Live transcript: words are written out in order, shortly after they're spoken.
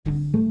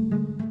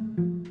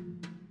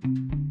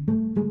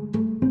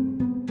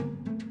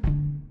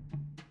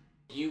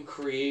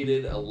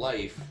created a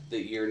life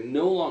that you're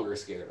no longer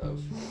scared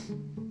of,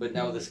 but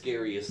now the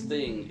scariest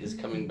thing is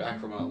coming back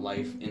from a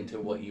life into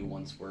what you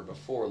once were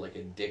before, like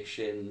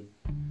addiction.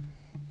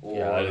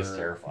 Yeah, that is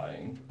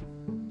terrifying.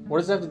 What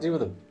does that have to do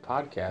with a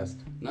podcast?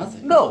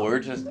 Nothing. No, we're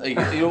just you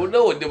don't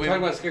know. We're talking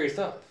about scary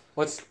stuff.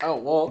 What's every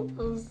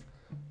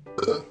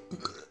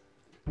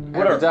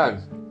Whatever. time.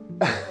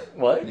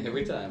 What?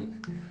 Every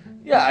time.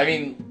 Yeah, I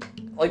mean,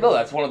 like no,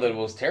 that's one of the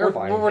most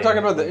terrifying. We're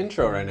talking things. about the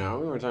intro right now.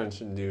 We were talking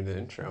to do the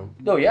intro.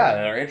 No, yeah,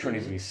 and our intro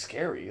needs to be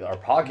scary. Our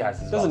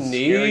podcast is It doesn't about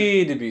need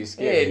scary. to be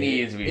scary. It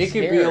needs to be It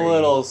scary. could be a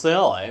little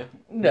silly.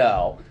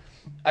 No,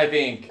 I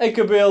think. It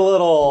could be a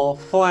little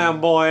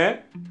flamboyant.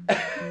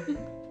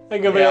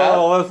 It could be a Yeah.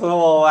 little this and a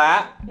little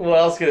that. What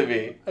else could it be?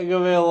 It could be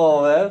a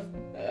little this.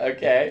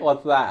 Okay.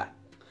 What's that?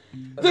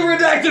 The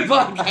Redacted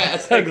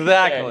Podcast!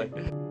 Exactly.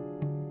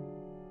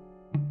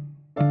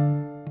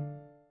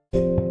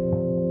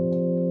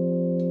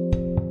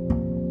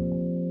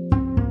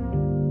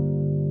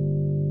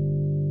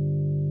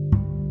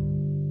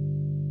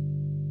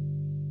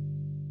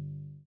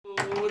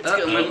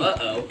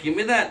 Uh-oh. Give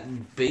me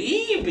that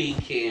baby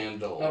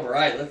candle. All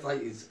right, let's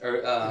light these.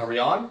 Are we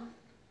on?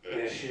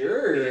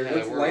 Sure.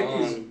 Let's light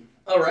these.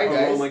 All right,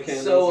 Oh, my guys.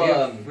 candles.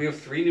 So, We have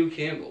 3 new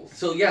candles.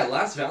 So yeah,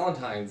 last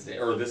Valentine's Day,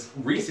 or this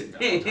recent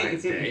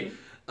Valentine's Day,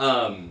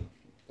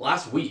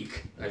 last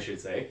week, I should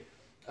say,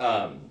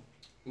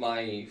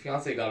 my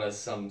fiance got us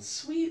some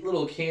sweet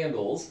little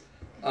candles,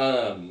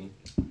 some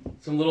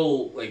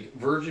little like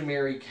Virgin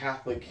Mary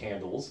Catholic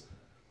candles.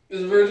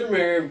 This is Virgin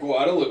Mary of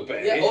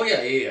Guadalupe. Yeah. Oh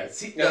yeah.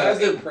 See, It has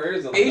their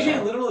prayers on the AJ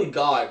back. literally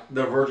got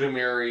the Virgin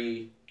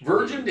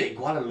de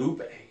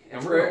Guadalupe,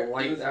 and we're gonna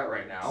light that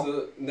right now.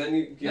 So then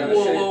you Whoa, gotta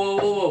whoa, say, whoa,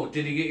 whoa, whoa.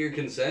 Did he get your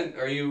consent?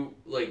 Are you,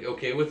 like,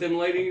 okay with him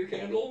lighting your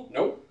candle?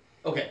 nope.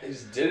 Okay. I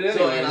just did it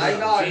So, anyway. and I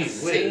got Gee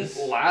Saint whiz.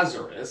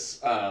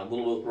 Lazarus,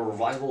 little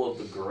revival of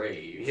the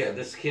grave. Yeah,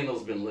 this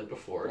candle's been lit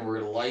before. And we're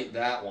gonna light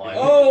that one.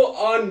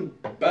 Oh,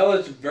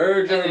 unbellished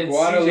Virgin and of then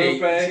Guadalupe.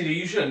 CJ,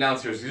 you should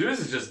announce yours because yours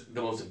is just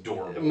the most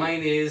adorable.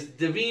 Mine is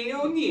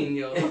Divino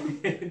Nino.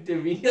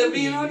 Divino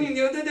Divino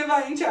Nino, the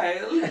divine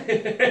child.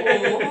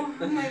 Oh,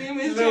 my name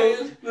is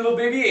Child. little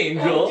baby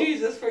angel. Oh,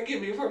 Jesus,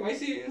 forgive me for my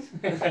sins.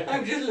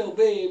 I'm just a little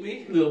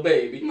baby. Little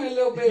baby. My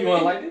little baby. You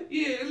wanna light it?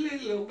 Yeah,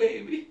 little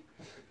baby.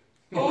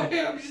 Oh,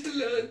 yeah, I'm just a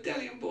little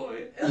Italian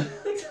boy. A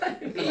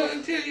little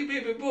Italian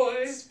baby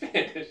boy.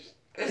 Spanish.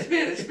 A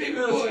Spanish baby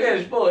Little boy.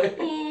 Spanish boy.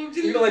 Oh, I'm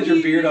just You can light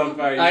your beard on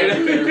fire. I You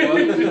know. don't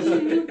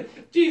care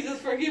what. Jesus,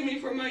 forgive me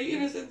for my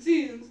innocent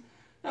sins.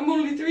 I'm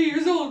only 3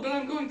 years old, but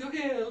I'm going to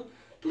hell.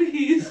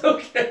 Please.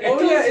 Okay. Oh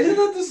yeah, isn't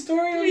that the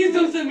story? Please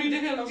of don't send me to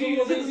hell, Of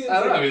Jesus. little I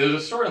don't know. I mean,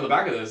 there's a story on the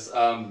back of this. It's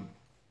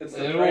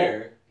And the it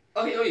prayer.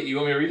 Okay, you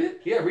want me to read it?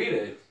 Yeah, read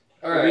it.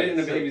 All right. Read it in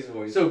a so- baby's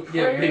voice. So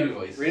Yeah, prayer. baby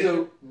voice. Read it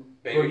in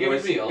baby Or give it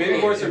voice. to me, I'll- Baby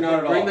I'll- voice or not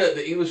at all. Bring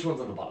the English ones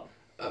on the bottom.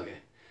 Okay.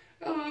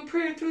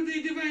 Prayer to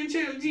the divine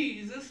child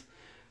Jesus.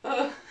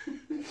 Why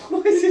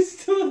is it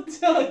still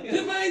Italian?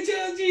 Divine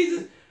child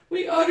Jesus,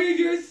 we honor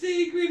your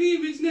sacred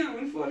image now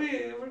and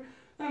forever.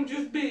 I'm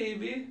just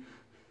baby.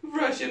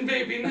 Russian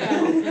baby now.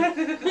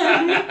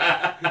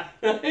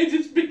 I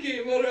just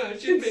became a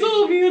Russian baby.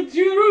 Soviet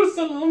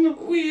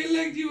Jerusalem. We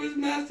elect you as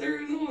master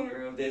and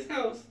owner of this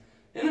house,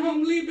 and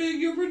humbly beg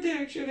your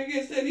protection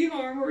against any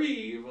harm or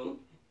evil.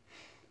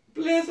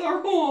 Bless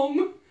our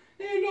home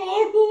and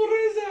all who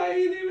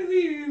reside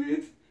within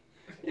it,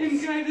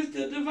 and guide us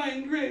to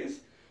divine grace,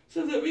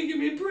 so that we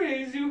can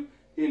praise you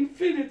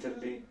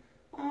infinitely.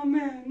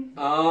 Amen.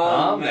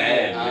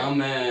 Amen.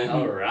 Amen.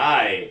 All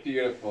right.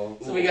 Beautiful.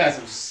 So we got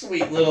some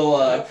sweet little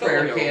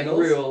prayer Like a candles.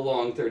 real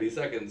long 30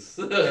 seconds.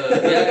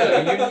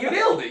 Yeah, you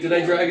nailed it. Did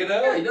I drag it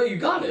out? Yeah, no, you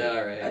got it. Yeah,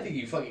 all right. I think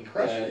you fucking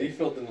crushed Yeah, it. you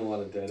filled in a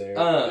lot of dead air.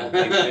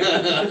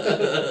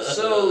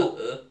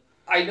 So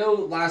I know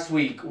last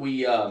week we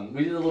did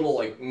a little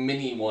like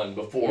mini one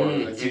before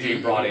that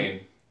CJ brought in,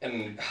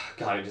 and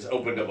God, it just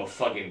opened up a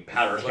fucking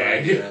powder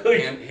keg.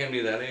 Hand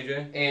me that,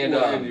 AJ. And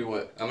and you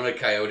what? I'm gonna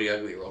Coyote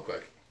Ugly real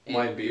quick.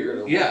 My beard?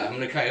 Or Yeah, I'm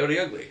gonna Coyote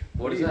Ugly.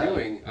 What are is you that?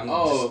 doing? I'm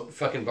Oh, just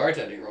fucking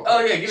bartending real quick.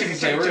 oh yeah, give me a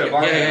second. We're gonna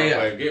bartend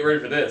Yeah. real quick. Get ready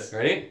for this.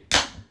 Ready?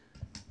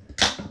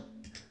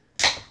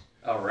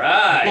 All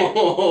right.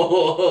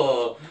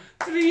 Oh,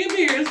 3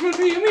 beers for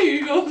 3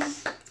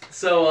 amigos.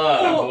 So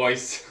Oh.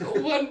 voice.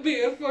 1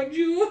 beer for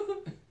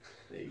you.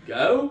 There you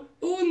go.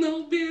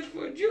 Uno beer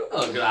for you.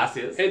 Oh,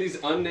 gracias. hey, these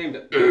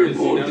unnamed ears.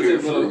 You One notice beer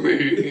there's a little- for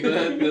me.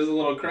 There's a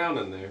little crown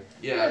in there.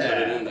 Yeah, I put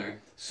it in there.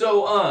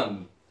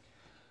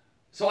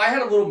 So I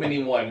had a little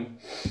mini one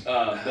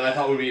that I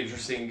thought would be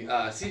interesting.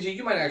 CJ,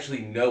 you might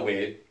actually know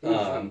it.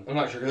 I'm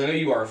not sure because I know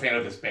you are a fan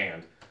of this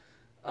band.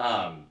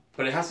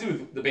 But it has to do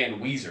with the band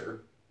Weezer.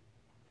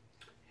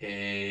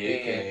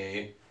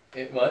 Hey.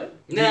 What?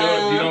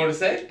 No. Do you know what to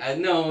say?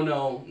 No,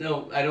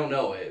 I don't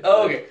know it.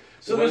 Oh, okay.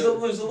 So there's a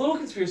little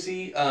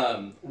conspiracy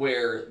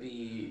where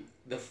the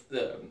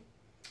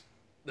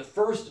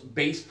first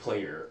bass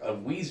player of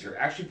Weezer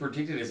actually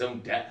predicted his own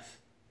death.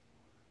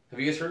 Have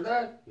you guys heard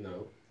that?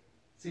 No.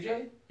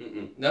 CJ?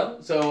 Mm-mm. No?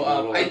 So,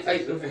 No,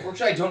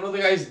 unfortunately, I don't know the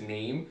guy's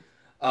name,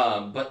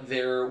 But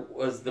there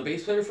was the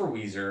bass player for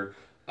Weezer,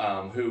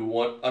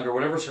 who, under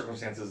whatever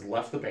circumstances,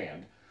 left the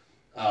band.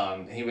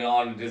 He went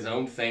on his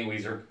own thing.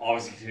 Weezer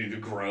obviously continued to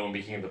grow and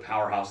became the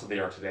powerhouse that they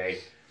are today.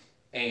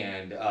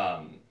 And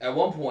at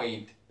one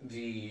point,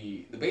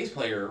 the bass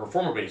player, or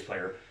former bass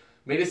player,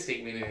 made a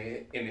statement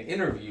in an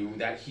interview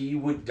that he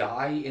would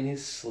die in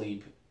his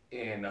sleep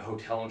in a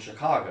hotel in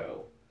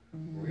Chicago.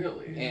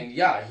 Really? And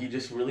yeah, he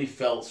just really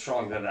felt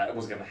strong that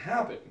was going to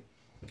happen.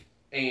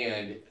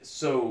 And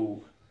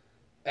so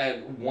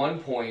at one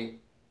point,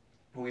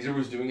 Weezer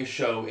was doing a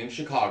show in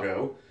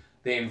Chicago.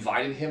 They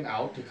invited him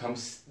out to come,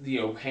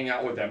 hang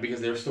out with them because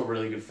they were still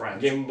really good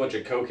friends. Gave him a bunch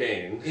of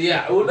cocaine.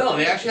 Yeah, well, no,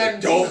 they actually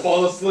hadn't. Don't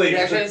fall asleep. They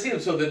actually hadn't seen him.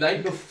 So the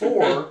night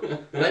before,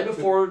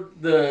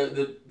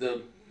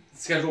 the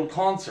scheduled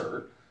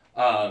concert,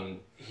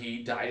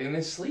 he died in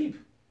his sleep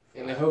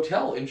in a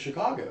hotel in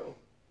Chicago,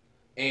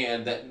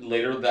 and that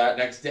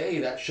next day,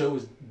 that show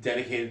was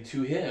dedicated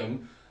to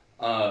him.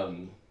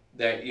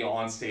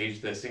 On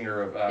stage, the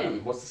singer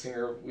of what's the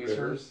singer of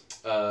Weezer?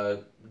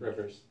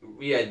 Rivers.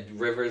 Yeah,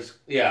 Rivers.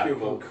 Yeah.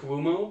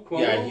 Cuomo?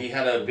 Yeah, he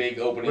had a big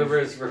opening.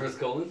 Rivers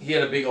Colin? He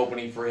had a big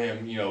opening for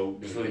him,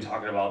 just really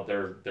talking about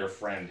their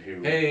friend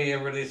who... Hey,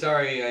 everybody,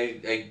 sorry,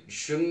 I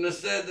shouldn't have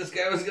said this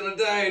guy was gonna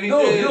die, and he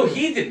No, did. no,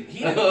 he didn't. He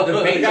didn't.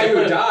 The guy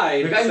who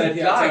died. The guy said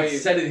who that's how died he-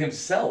 said it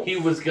himself. He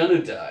was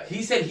gonna die.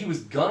 He said he was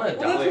gonna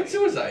Well, die. that's what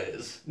suicide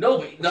is. No,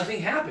 but nothing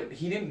happened.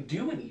 He didn't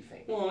do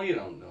anything. Well, you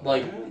don't know.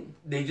 Like, man.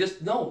 they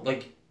just... No,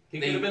 like... He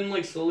they- could have been,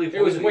 like, slowly It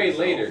was poisoning way himself.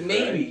 later.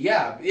 Maybe,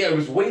 yeah. Yeah, it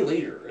was way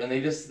later. And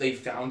they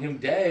found him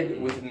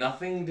dead with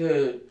nothing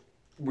to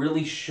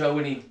really show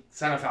any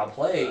sign of foul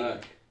play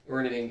Fuck. or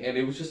anything. And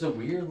it was just a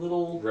weird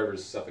little...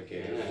 Rivers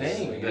suffocated. Yeah,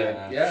 Thing,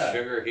 yeah. yeah.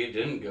 Sugar, he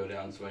didn't go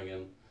down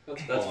swinging.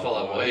 That's Fall Fall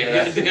Out Out Boy. Boy.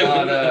 Yeah,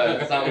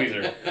 it's not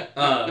Weezer.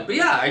 But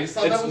yeah, I just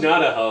thought It's that was...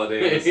 not a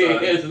holiday. It's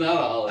It's not a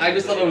holiday. I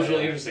just thought that was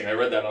really interesting. I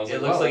read that and I was It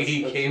like, looks wow, like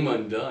he that's- came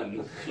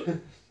undone.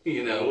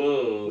 You know,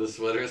 Whoa. the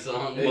sweater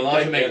song. Well,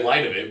 not to make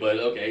light of it, but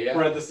okay, yeah.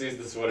 Parentheses,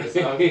 the sweater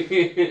song.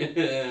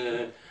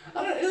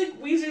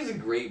 Weezer's a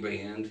great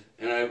band,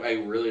 and I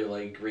really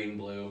like Green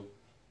Blue.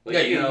 Like,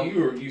 Yeah,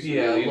 you used to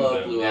yeah, really love into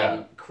them, Blue yeah.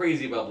 Album.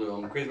 Crazy about Blue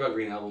Album. Crazy about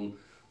Green Album.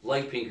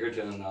 Like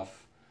Pinkerton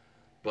enough.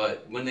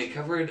 But when they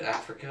covered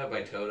Africa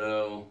by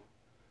Toto,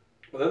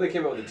 Well, then they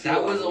came out with the that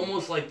Teal was album.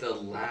 almost like the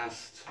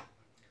last.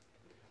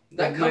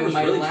 That like cover's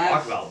my really last,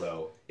 talked about,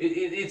 though.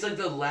 It's like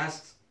the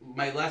last.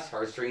 My last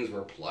heartstrings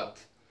were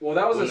plucked Well,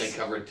 that was when a. they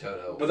covered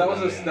Toto. But that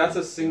was And that's a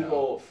you know.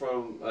 single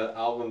from an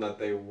album that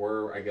they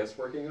were, I guess,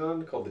 working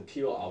on called the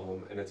Teal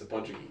album, and it's a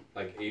bunch of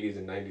like 80s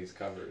and 90s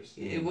covers.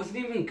 It wasn't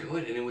even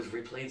good, and it was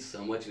replayed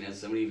so much and had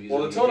so many views.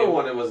 Well, on the Toto YouTube.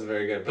 one, it wasn't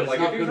very good. But But like,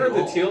 it's if not you've good heard at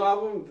the all. Teal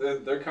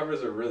album, their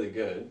covers are really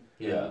good.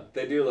 Yeah.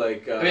 They do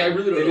like. I mean, I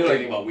really they don't know do,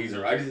 anything about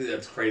Weezer. I just think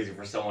that's crazy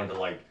for someone to,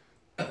 like,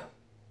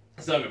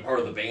 it's not even part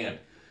of the band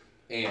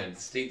and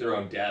state their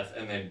own death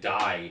and then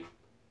die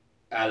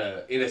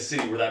in a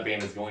city where that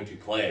band is going to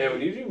play. Yeah,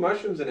 when you do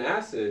mushrooms and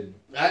acid,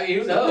 I mean,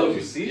 who sometimes knows?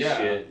 you see Yeah.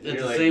 shit. At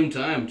You're the like, same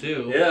time,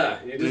 too. yeah,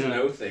 you just Yeah.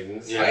 know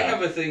things. Yeah. I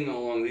have a thing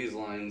along these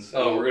lines.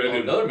 Oh, we're gonna do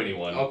I'll- another mini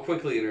one. I'll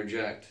quickly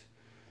interject.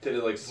 Did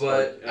it like? But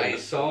spark- I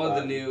saw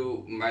the that?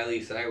 new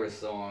Miley Cyrus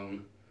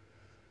song,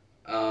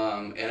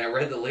 and I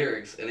read the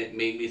lyrics, and it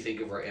made me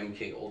think of our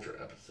MK Ultra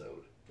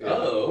episode. Yeah.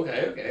 Oh,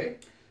 okay.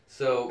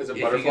 So Is it if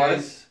you butterflies?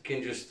 guys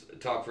can just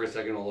talk for a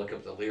second, I'll look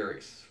up the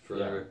lyrics for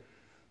Yeah. their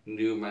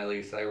new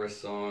Miley Cyrus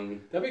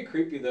song. That'd be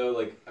creepy though.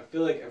 Like I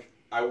feel like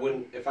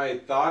if I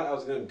thought I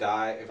was gonna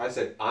die, if I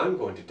said I'm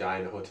going to die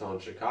in a hotel in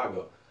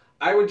Chicago,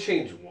 I would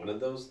change one of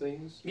those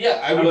things.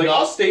 Yeah, I I'd would be like, I'll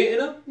not, stay in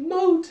a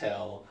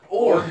motel.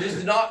 or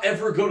just not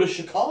ever go to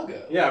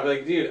Chicago. Yeah, I'd be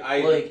like, dude, I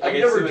I'd can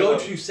never see go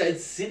myself- to said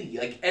city,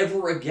 like,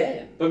 ever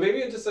again. But maybe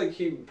it's just like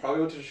he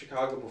probably went to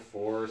Chicago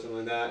before or something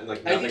like that, and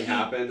like I nothing think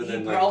happened, and he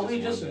then like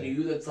probably just, just one day.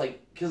 knew that's like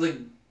because like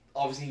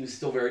obviously he was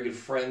still very good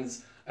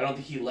friends. I don't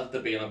think he left the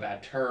band on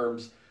bad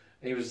terms,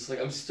 and he was just like,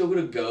 I'm still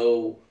gonna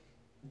go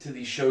to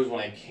these shows when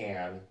I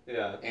can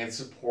Yeah, and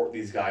support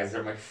these guys.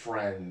 They're my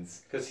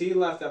friends. because he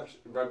left after,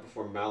 right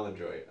before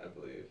Maladroit, I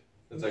believe.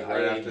 It's like I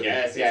right after.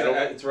 guess, it's, yeah, I don't-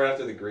 it's right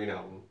after the Green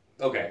album.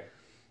 Okay,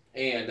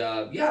 and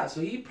yeah,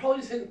 so he probably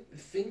just didn't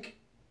think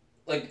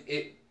like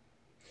it.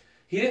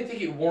 He didn't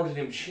think it warranted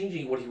him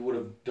changing what he would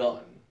have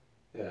done.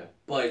 Yeah,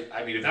 But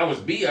I mean, if that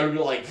was me, I would be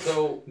like,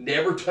 So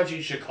never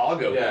touching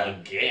Chicago Yeah.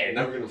 again.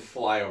 never gonna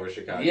fly over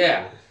Chicago.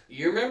 Yeah.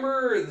 you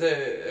remember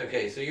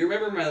you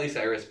remember Miley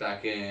Cyrus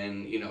back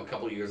in a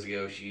couple years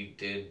ago? She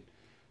did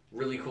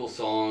really cool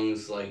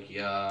songs like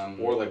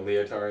Or like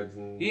leotards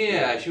and.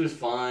 yeah, she was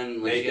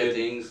fun. Like she had Naked.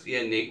 things.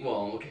 Yeah, Nate.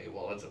 Well, okay,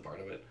 well that's a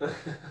part of it.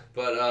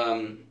 But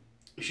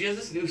she has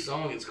this new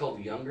song. It's called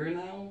Younger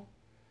Now,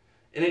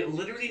 and it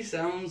literally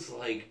sounds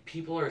like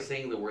people are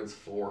saying the words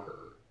for her.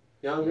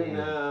 Younger Mm.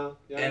 now,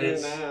 younger And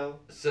it's- now.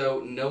 So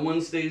no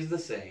one stays the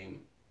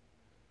same.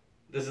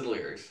 This is the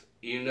lyrics.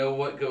 You know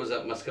what goes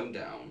up must come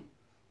down.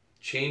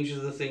 Change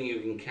is the thing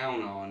you can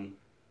count on.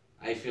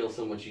 I feel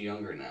so much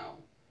younger now.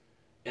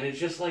 And it's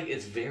just like,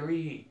 it's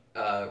very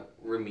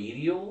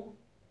remedial,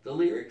 the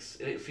lyrics.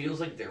 And it feels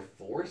like they're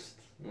forced.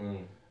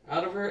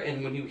 out of her,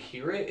 and when you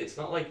hear it, it's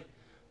not like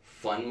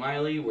Fun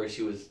Miley where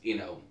she was,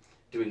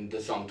 doing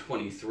the song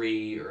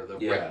 23 or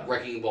the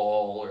Wrecking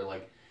Ball or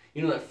like,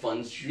 that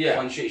fun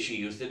shit she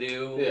used to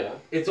do. Yeah.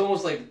 It's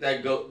almost like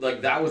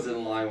that was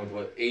in line with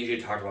what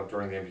AJ talked about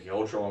during the MK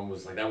Ultra one,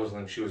 was like that was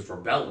when she was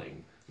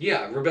rebelling.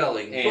 Yeah,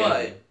 rebelling, And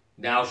but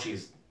now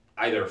she's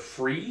either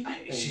free.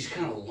 she's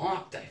kind of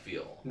locked, I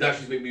feel. Now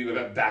she's maybe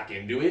back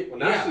into it. Well,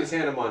 now she's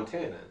Hannah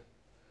Montana.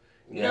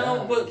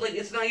 No, but like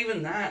it's not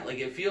even that. Like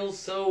it feels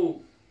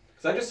so.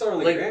 Because I just saw her on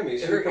the Like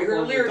Grammys.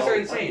 her lyrics are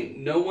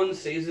insane. No one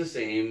stays the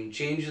same.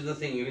 Change is the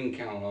thing you can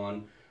count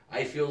on.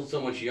 I feel so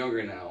much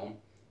younger now.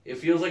 It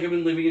feels like I've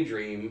been living a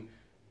dream,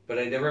 but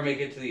I never make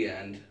it to the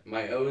end.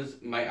 My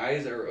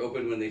eyes are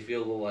open when they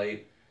feel the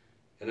light,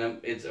 and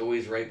it's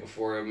always right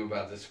before I'm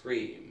about to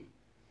scream.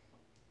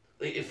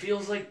 Like, it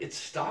feels like it's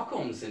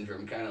Stockholm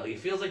Syndrome, kind of. Like, it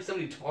feels like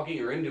somebody talking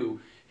her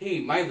into, hey,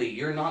 Miley,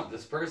 you're not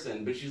this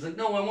person. But she's like,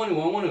 no, I want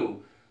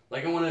to.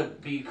 Like, I want to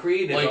be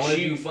creative. Like I want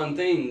to do fun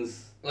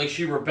things. Like,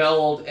 she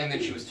rebelled, and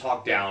then she was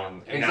talked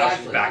down, and now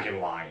she's back in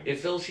line. It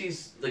feels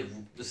she's, like,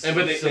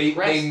 but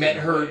they met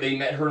her. way. They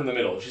met her in the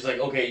middle. She's like,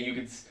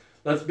 okay,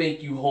 let's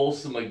make you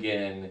wholesome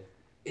again.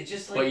 It's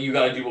just like, but you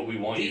gotta do what we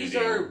want you to do. These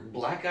are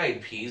Black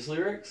Eyed Peas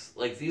lyrics.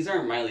 Like, these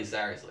aren't Miley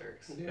Cyrus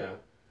lyrics. Yeah.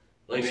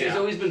 Like, she's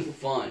always been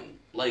fun.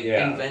 Like,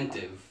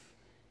 inventive.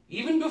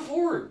 Even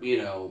before,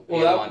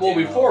 Well,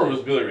 before it was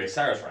Billy Ray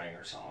Cyrus writing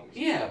her songs.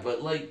 Yeah,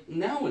 but, like,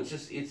 now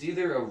it's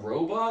either a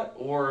robot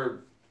or...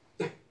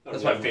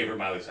 That's my favorite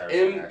Miley Cyrus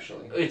song,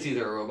 actually. It's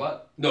either a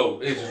robot.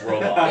 No, it's just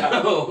Robot.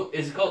 No,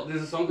 there's a song called...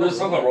 There's a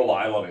song called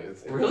Robot. I love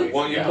it. Really?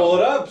 Why don't you pull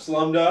it up,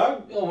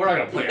 Slumdog? Well, we're not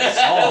going to play a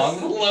song.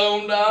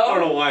 Slumdog. I don't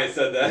know why I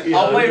said that.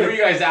 I'll play it for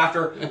you guys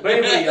after. But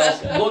anybody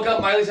else, look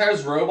up Miley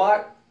Cyrus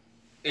Robot.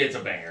 It's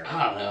a banger.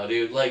 I don't know,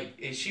 dude. Like,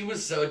 she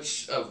was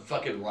such a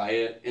fucking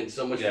riot and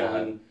so much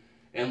fun.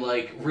 And,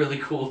 like, really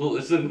cool to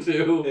listen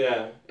to.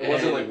 Yeah. It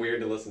wasn't, like, weird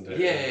to listen to.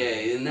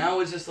 Yeah. And now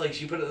it's just, like,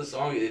 she put out the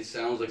song, it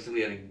sounds like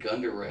somebody had a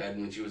gun to her head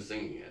when she was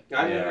singing it.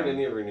 I haven't heard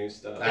any of her new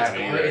stuff.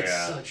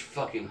 It's such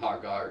fucking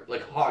hot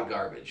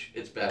garbage.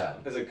 It's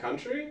bad. Is it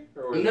country?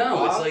 Or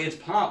it's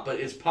pop, but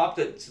it's pop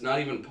that's not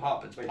even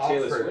pop. It's like pop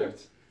Taylor for...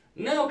 Swift?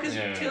 No, because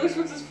Taylor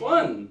Swift is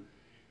fun.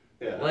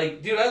 Yeah.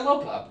 Like, dude, I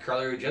love pop.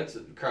 Carly Rae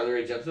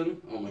Jepsen.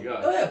 Oh my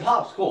god. Oh yeah,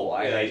 pop's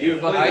cool. You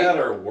play that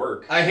or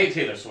work. I hate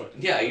Taylor Swift.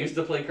 Yeah, I used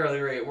to play Carly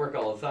Rae at work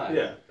all the time.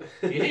 Yeah.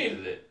 You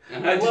hated it.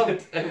 And I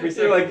loved every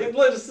You're second.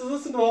 like, just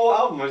listen to the whole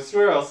album. I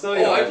swear, I'll sell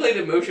you. Oh, I played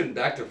Emotion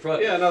back to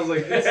front. Yeah, and I was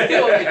like,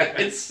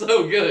 It's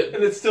so good.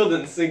 And it still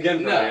didn't sink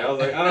in for me. I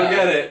was like, I don't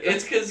get it.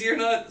 It's because you're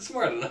not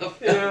smart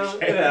enough. Yeah,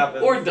 it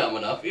happens. Or dumb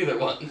enough. Either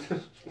one.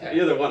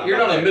 Either one. You're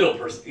not a middle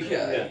person.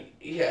 Yeah.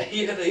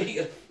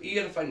 You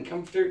gotta find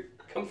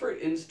comfort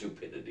in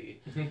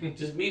stupidity.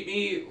 Just meet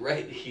me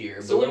right here,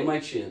 below my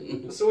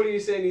chin. So what are you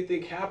saying you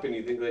think happened?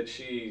 You think that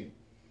she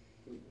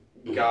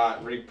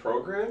got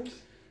reprogrammed?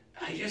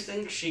 I just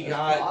think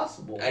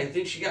possible. I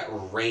think she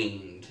got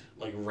reined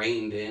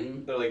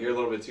in. They're like, you're a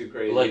little bit too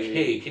crazy. Like,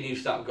 hey, can you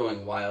stop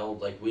going wild?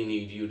 Like, we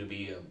need you to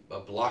be a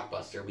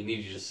blockbuster. We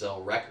need you to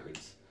sell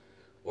records.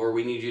 Or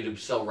we need you to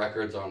sell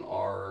records on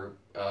our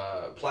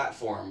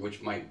platform,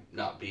 which might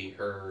not be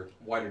her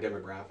wider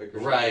demographic.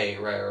 Right.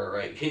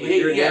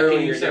 You're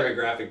narrowing your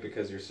demographic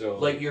because you're so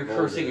like you're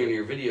vulgar. cursing in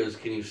your videos.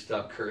 Can you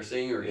stop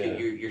cursing? Or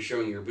you're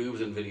showing your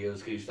boobs in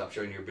videos. Can you stop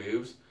showing your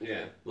boobs?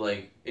 Yeah.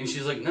 Like, and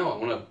she's like,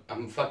 no,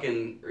 I'm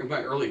fucking in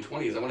my early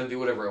 20s. I want to do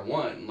whatever I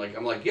want. And like,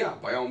 I'm like, yeah,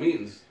 by all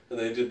means. And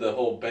they did the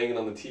whole banging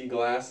on the tea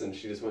glass, and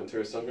she just went to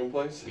her sunken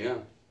place. Yeah.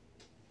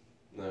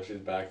 Now she's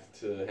back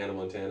to Hannah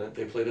Montana.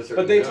 They played a certain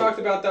But they note. talked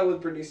about that with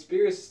Britney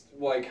Spears,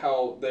 like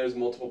how there's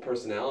multiple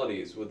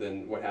personalities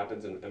within what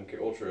happens in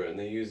MK Ultra, and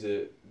they use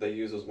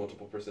those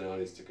multiple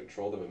personalities to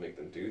control them and make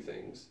them do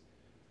things.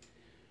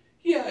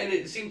 Yeah, and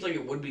it seems like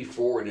it would be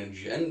for an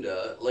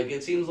agenda. Like,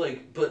 it seems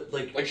like, but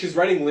like... Like, she's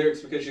writing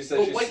lyrics because she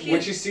says But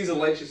when she sees a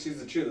light, she sees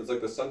the truth. It's like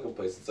the sunken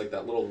place. It's like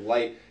that little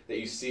light that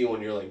you see when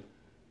you're, like,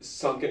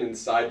 sunken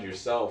inside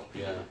yourself.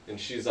 Yeah. And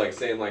she's, like,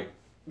 saying, like,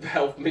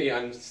 help me,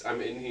 I'm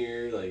in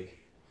here, like...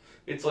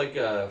 It's like,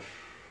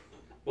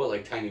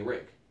 like Tiny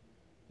Rick.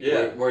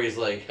 Yeah. Where he's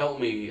like, help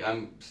me,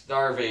 I'm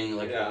starving,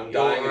 like, I'm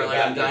dying in a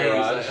vat in the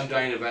garage. I'm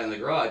dying in a vat in the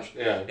garage.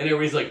 Yeah. And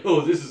everybody's like,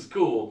 oh, this is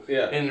cool.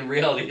 Yeah. And in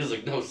reality, he's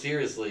like, no,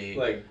 seriously,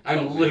 Like,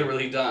 I'm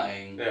literally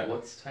dying. Yeah.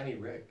 What's Tiny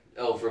Rick?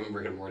 Oh, from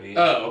Rick and Morty.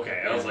 Oh,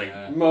 okay. I was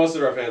like, most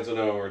of our fans will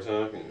know what we're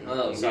talking about.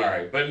 oh,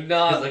 sorry, but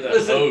not like, the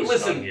listen,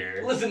 host on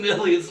here. listen to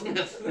Elliot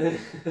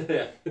Smith.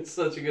 Yeah, it's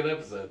such a good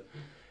episode.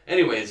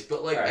 Anyways,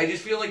 but like, I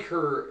just feel like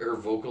her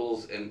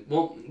vocals and,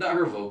 well, not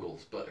her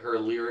vocals, but her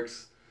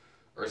lyrics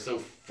are so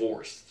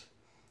forced.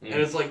 And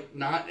it's like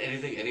not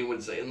anything anyone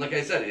would say. And like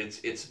I said,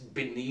 it's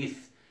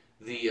beneath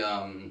the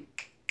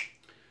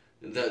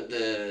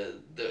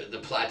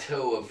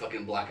plateau of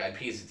fucking Black Eyed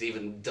Peas. It's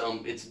even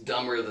dumb. It's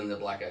dumber than the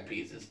Black Eyed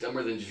Peas. It's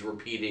dumber than just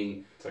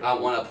repeating, like, "I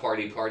want to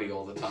party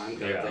all the time"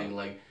 kind of Yeah. thing.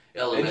 Like,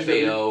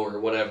 LMFAO or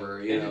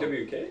whatever, you know.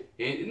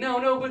 NGWK?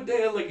 No, but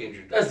they like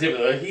Andrew. That's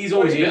different. He's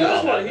always been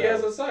that's about what that. he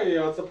has a song. You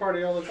know, it's a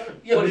party all the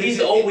time. Yeah, But but he's is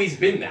it- always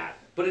been that.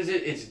 But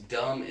it's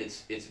dumb,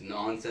 it's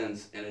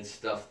nonsense, and it's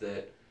stuff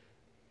that,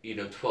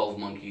 12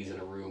 monkeys in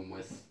a room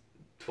with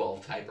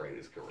 12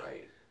 typewriters could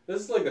write.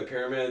 This is like the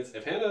pyramids.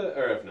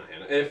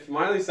 If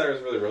Miley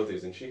Cyrus really wrote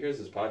these and she hears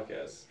this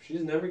podcast,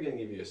 she's never gonna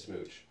give you a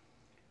smooch.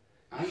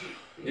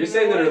 You're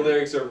saying that her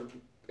lyrics are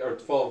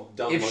 12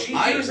 dumb If monkeys. she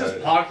hears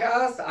this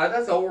podcast,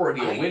 that's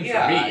already a win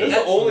yeah, for me. That's the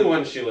that's- only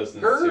one she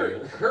listens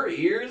to. Her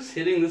ears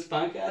hitting this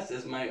podcast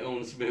is my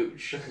own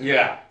smooch.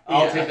 Yeah,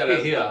 I'll Yeah, take that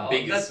as yeah, the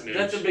biggest smooch.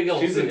 That's a big old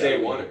She's a smooch. day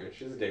oneer.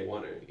 She's a day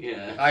oneer.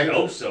 Yeah. I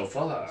hope so.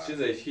 Fuck. She's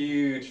a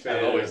huge fan.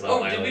 I've always loved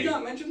Oh, did we Miley.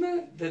 not mention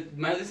that? That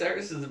Miley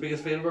Cyrus is the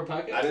biggest fan of our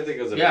podcast? I didn't think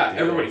it was a Yeah, big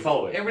deal. everybody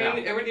follow it.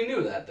 Everybody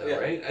knew that, though, Yeah.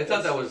 right? I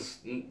thought that was...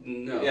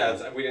 No.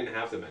 Yeah, we didn't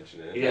have to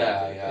mention it.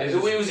 Yeah. It's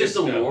It was just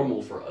so it's no.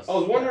 normal for us. I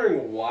was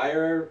wondering why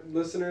our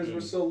listeners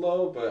were so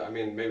low, but I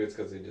mean, maybe it's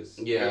because they just.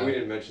 Yeah. We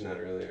didn't mention that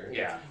earlier.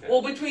 Yeah.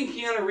 Well, between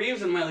Keanu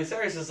Reeves and Miley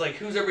Cyrus, it's like,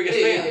 who's our biggest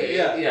Yeah,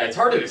 fan? yeah, it's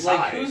hard to decide.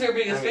 Like, who's our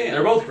biggest I mean, fan?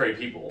 They're both great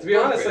people. To be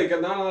honest, Okay.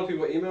 like not a lot of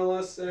people email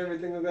us and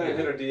everything like that and Yeah.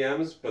 hit our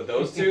DMs, but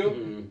those two,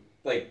 Mhm.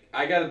 like,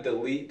 I gotta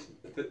delete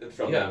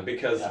from Yeah. them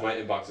because Yeah. my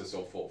inbox is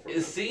so full. From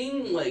Is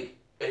seeing, like,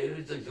 it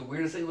was like the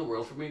weirdest thing in the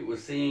world for me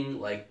was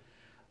seeing, like,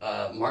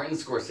 Martin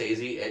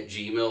Scorsese at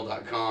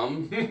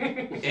gmail.com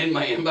in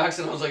my inbox,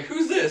 and I was like,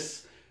 who's this?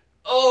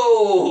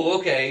 Oh,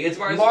 okay, it's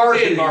Martin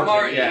Scorsese.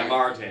 Martin. Yeah,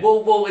 Martin.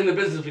 Well, in the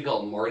business we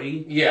call him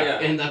Marty. yeah.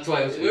 And that's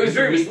why it was It was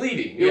very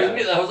misleading. It was Yeah.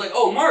 me. I was like,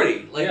 oh,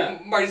 Marty. Like, Yeah.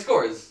 Marty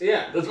Scores.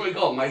 Yeah. That's what we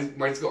call him,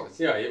 Marty Scores.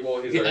 Yeah,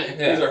 well, he's our,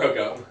 Yeah. he's our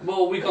hookup.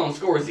 Well, we call him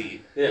Scorsese,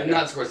 Yeah.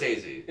 not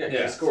Scorsese. Yeah,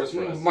 Yeah. he scores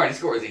for us. Marty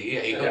Scorsese, yeah,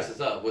 he hooks Yeah. us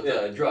up with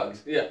Yeah.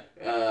 drugs. Yeah.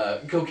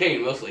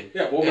 Cocaine, mostly.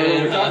 Yeah, well, remember we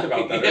And, talked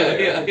about that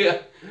yeah, earlier. Yeah.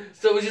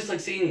 So it was just like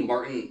seeing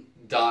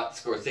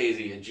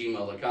Martin.Scorsese at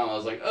gmail.com. I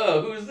was like,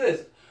 oh, who's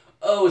this?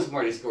 Oh, it's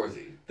Marty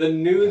Scorsese. The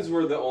nudes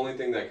were the only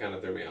thing that kind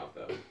of threw me off,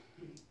 though.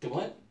 The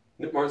what?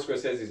 Martin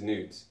Scorsese's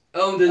nudes.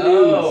 Oh, the news.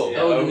 Oh, the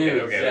okay,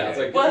 news. okay, Yeah, it's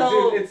like,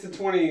 Well- dude, it's the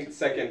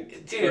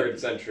 22nd, Dude. 3rd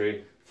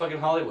century. Fucking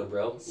Hollywood,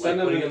 bro. Send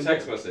Like, what them are a you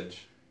text gonna do?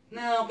 message.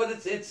 No, but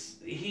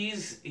he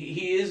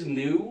is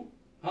new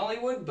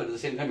Hollywood, but at the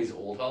same time he's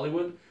old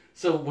Hollywood.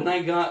 So when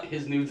I got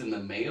his nudes in the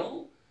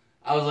mail,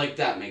 I was like,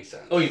 that makes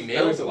sense. Oh, you That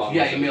mailed makes a it? lot Yeah,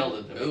 more he sense. mailed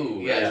it to me.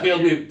 Ooh, Yeah, yeah. he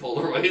mailed me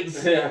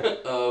Polaroids Yeah.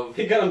 of...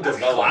 He got them That's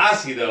developed.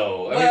 classy,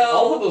 though. I mean, Well-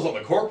 I'll put those on the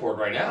corkboard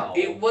right now.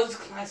 It was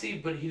classy,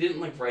 but he didn't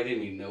like write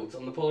any notes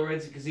on the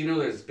Polaroids because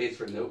there's space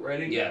for note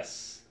writing.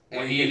 Yes.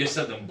 And And he- he just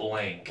sent them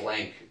blank.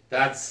 Blank.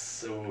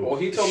 That's. Well,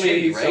 he told me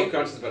Shitty, he's right?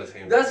 self-conscious about his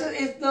hand. That's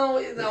it.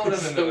 No.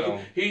 So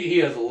he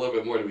has a little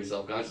bit more to be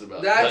self-conscious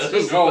about. That's But-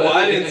 just- Oh, well,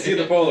 I didn't see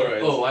the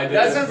Polaroids. Oh, I did.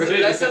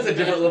 That sends a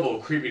different level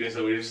of creepiness.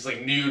 Though it's just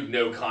like nude,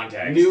 no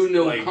context. New,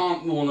 no like,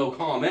 no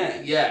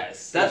comment.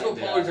 Yes. That's what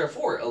Yeah. Polaroids are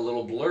for. A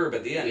little blurb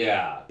at the end.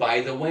 Yeah. By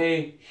the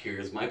way,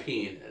 here's my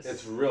penis.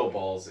 It's real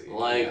ballsy.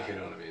 Like- if you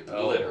know what I mean.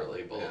 Oh.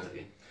 literally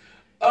ballsy.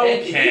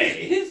 Okay. And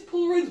his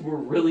Polaroids were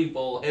really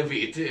ball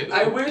heavy too.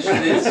 I wish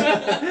this.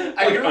 I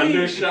Like really,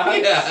 undershot?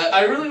 Yeah.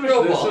 I really wish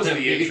Real this ball was the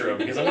heavy. intro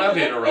because I'm gonna have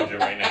to interrupt it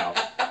right now.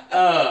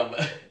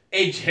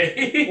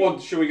 AJ. Well,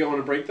 should we go on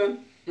a break then?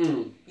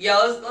 Mm. Yeah,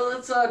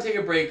 let's take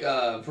a break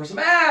for some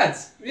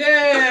ads.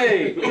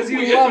 Yay! Because you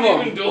We love haven't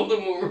them. even told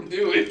them what we're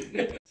doing.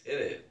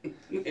 Hit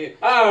it.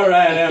 All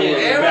right, and And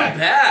we're we're back.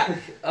 back.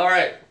 All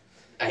right.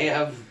 I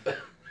have.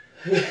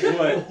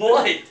 What?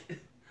 What?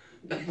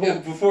 Well,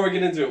 before we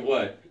get into it,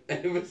 what? I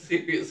have a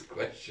serious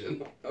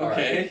question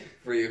Okay.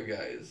 for you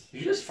guys. Did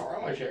you just fart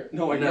on my chair?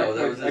 No, I No, cracked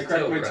that my, was I his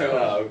cracked toe my crack.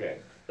 toe. Oh, okay.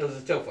 That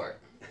was a toe fart.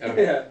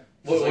 Okay. Yeah.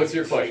 What's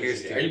your Just like, question?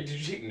 here's to you. Did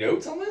you take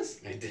notes on this?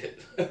 I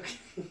did.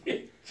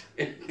 Okay.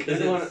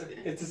 Because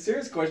It's a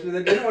serious question.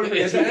 I didn't want to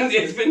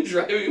it's been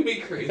driving me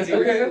crazy.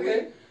 Okay,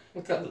 okay.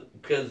 What's up?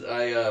 Because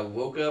I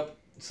woke up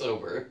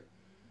sober,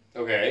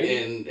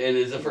 Okay. and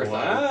it's the first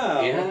Wow.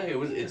 time. Yeah,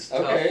 it's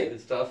tough. Okay.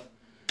 It's tough.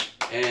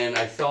 And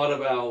I thought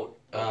about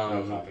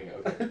No copy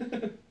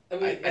note.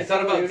 I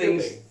thought about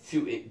things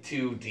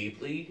too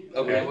deeply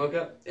when Okay. I woke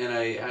up, and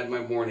I had my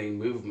morning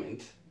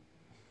movement.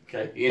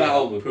 Okay. You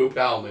Bowel know, movement.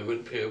 bowel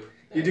movement, poop.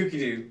 You dookie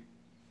doo.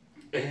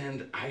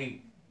 And I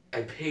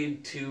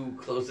paid too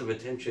close of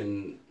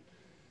attention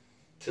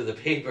to the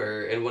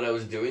paper and what I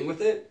was doing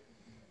with it.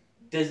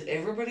 Does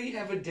everybody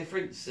have a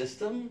different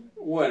system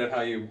What? Of how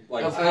you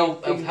like? of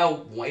how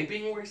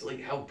wiping works,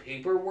 like how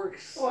paper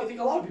works? Well, I think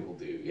a lot of people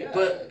do. Yeah.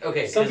 But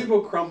okay, Some 'cause- people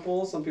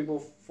crumple. Some people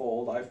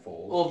fold. I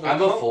fold.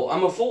 well,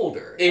 I'm a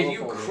folder. If I'm a you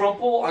folder.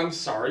 crumple, I'm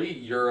sorry,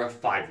 you're a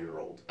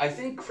 5-year-old. I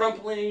think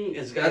crumpling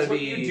is gotta That's what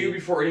be. you do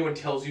before anyone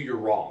tells you you're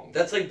wrong.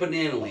 That's like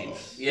banana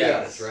leaves.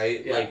 Yes.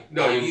 right. Yeah. Like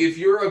No, if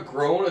you're a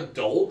grown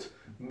adult,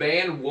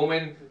 man,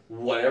 woman,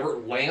 whatever,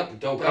 lamp,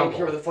 Don't I don't crumple.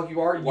 care what the fuck you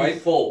are, you Wipe,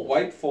 fold.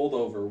 Wipe, fold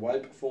over.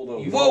 Wipe, fold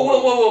over. You-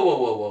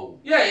 Whoa.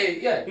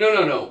 Yeah.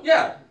 No.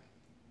 Yeah.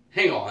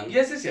 Hang on.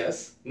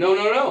 Yes.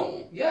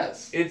 No.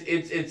 Yes.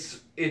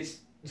 It's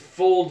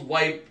fold,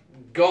 wipe,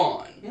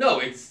 gone. No,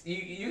 it's you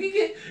can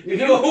get if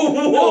you,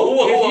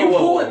 Whoa, if you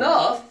pull whoa.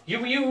 enough.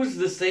 You use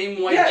the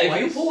same wipe Yeah,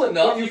 twice? if you pull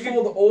enough, But you you can.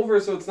 fold over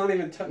so it's not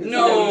even touching.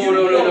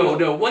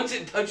 No. Once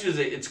it touches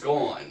it, it's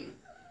gone.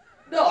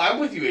 No, I'm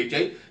with you,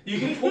 AJ. You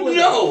can pull No.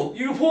 enough.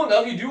 You can pull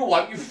enough. You do a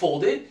wipe. You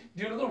fold it.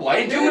 Do another wipe.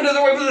 And do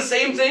another wipe for the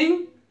same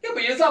thing? Yeah,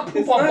 but it's not poop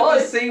It's on not butt.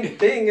 the same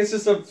thing. It's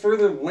just a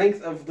further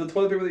length of the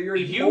toilet paper that you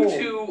already You pulled.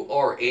 two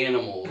are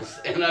animals,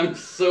 and I'm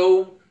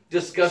so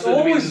disgusted So to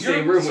what be in the was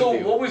same your room so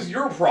with you. what was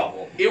your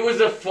problem? It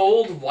was a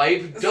fold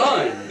wipe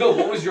done. No,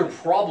 what was your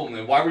problem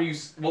then? Why were you?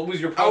 What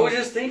was your I problem? was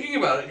just thinking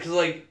about it, because,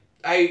 like,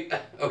 I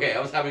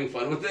was having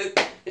fun with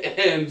it,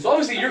 and... So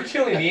obviously you're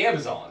killing the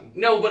Amazon.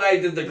 No, but I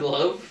did the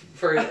glove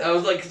for... I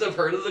was like, because I've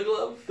heard of the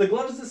glove. The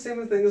glove is the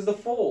same thing as the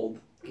fold.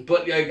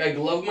 But I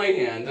gloved my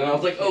hand, and I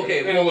was like, okay,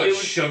 And well, what, it was...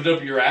 shoved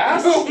up your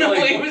ass? No,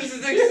 Like, it was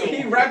just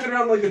He wrapped it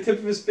around like the tip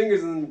of his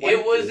fingers and then wiped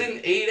It was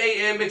an 8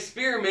 a.m.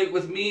 experiment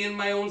with me and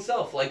my own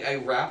self. Like, I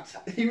wrapped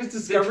He was the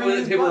discovering toilet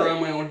his paper butt.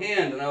 around my own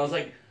hand, and I was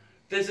like,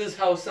 this is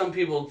how some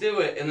people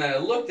do it. And then I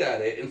looked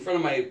at it in front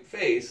of my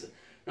face, and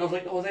I was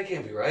like, oh, that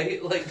can't be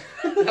right. Like,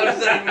 how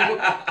does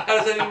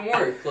that even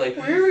work? Like,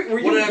 Were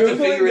you Would I have to Googling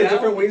figure the it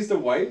different out? ways to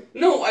wipe?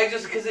 no, I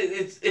just, because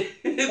it's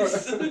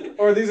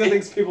Or these are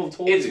things people have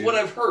told it's you? what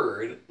I've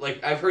heard.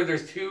 Like, I've heard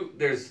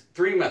there's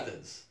 3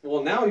 methods.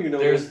 Well, now you know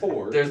there's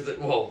 4. There's the,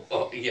 well,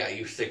 oh, yeah,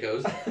 you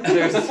sickos.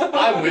 There's,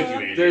 I'm with you,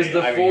 AJ. There's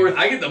the I mean, fourth-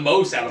 I get the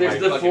most out of There's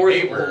my the fucking fourth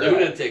paper.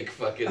 lunatic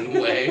fucking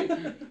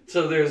way.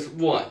 So there's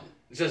 1.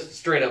 Just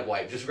straight up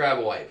wipe. Just grab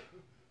a wipe.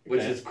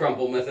 Which Okay. is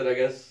crumple method, I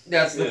guess.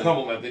 That's the Yeah.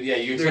 crumble method. Yeah,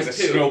 you There's expect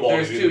a 2. snowball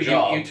There's to do 2. the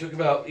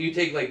job. You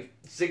take like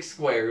 6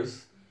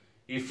 squares.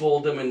 You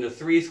fold them into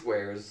 3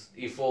 squares.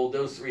 You fold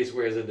those 3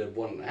 squares into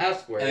 1.5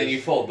 squares. and then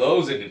you fold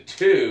those into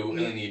 2, and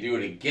then you do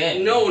it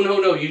again. No.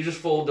 You just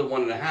fold the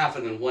 1.5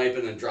 and then wipe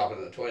and then drop it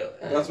in the toilet.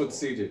 That's what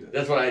CJ did.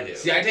 That's what I do.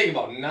 See, I take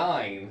about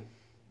 9.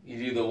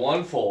 You do the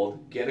one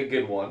fold, get a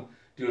good one,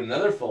 do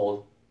another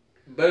fold,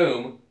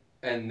 boom,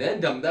 and then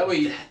dump. That way,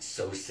 you, That's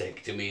so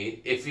sick to me.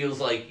 It feels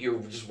like you're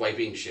just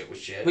wiping shit with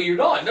shit. but you're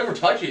not. It never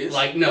touches.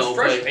 Like, no, it's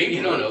fresh but paper.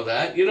 you don't know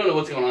that. You don't know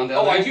what's going on down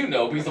Oh, there. I do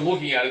know because I'm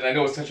looking at it. and I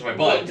know it's touching my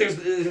But butt.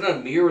 there's not a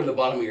mirror in the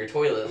bottom of your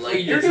toilet. Like,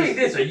 Wait, you're it's doing just-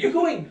 this. Are you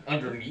going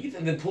underneath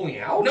and then pulling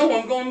out? No,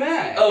 I'm going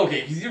back. Oh,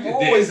 okay, because you did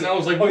Always- this, and I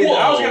was like, Okay, whoa.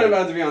 I was gonna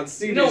about to be on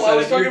CJ No, I side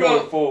was if you're talking going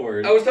about-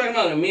 forward. I was talking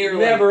about a mirror.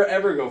 Never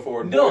ever go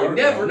forward. No, boy.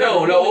 never.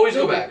 No, always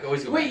go no. back.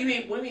 Always go Wait, back. you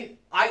mean? What do you mean?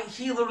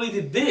 He literally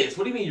did this.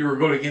 What do you mean you were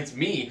going against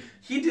me?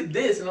 He did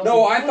this, and I was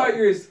No, like, I thought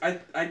you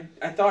were.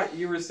 I thought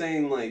you were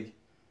saying like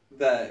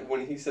that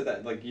when he said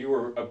that, like you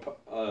were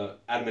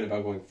adamant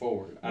about going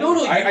forward. No,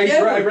 no, you I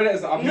never- read it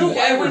as the opposite. No,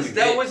 never do that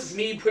this. was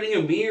me putting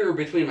a mirror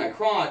between my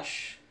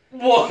crotch.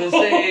 Whoa. To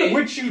say,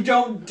 Which you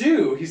don't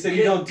do. He said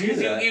you don't do 'cause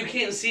that. You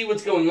can't see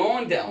what's going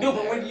on down No,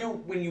 there.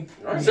 but when you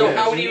So Yeah,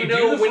 how when do you do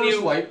know the when first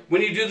you wipe?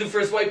 when you do the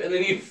first wipe and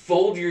then you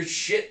fold your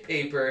shit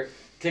paper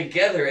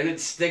together and it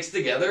sticks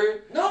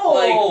together? No,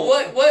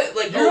 Like what?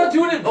 Like You're not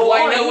doing it Oh,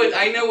 I know blind. it.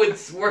 I know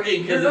it's working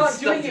You're because not it's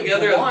stuck doing it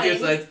together on the blind.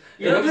 sides.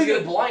 You're not I'm just doing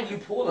it gonna- blind. You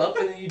pull it up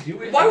and then you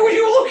do it. Why would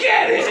you look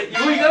at it? You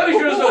know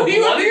there's no Are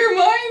you out blood. of your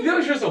mind? You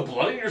know there's no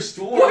blood in your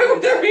stool. Why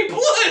would there be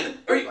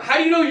blood? How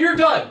do you know you're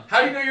done?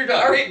 How do you know you're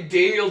done? All right,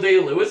 Daniel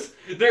Day-Lewis.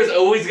 There's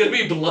always gonna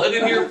be blood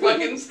in your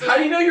fucking stuff. How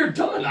do you know you're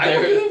done? I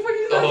don't There- give a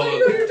fucking. How do you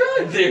know you're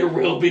done? There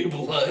will be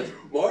blood.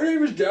 My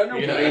name is Daniel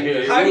Yeah, Payne.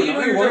 yeah. How do you know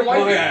you're done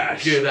wiping?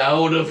 Get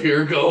out of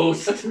here,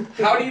 ghost.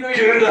 How do you know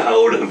you're Get done?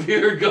 out of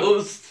here,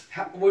 ghost.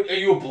 What, are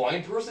you a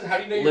blind person? How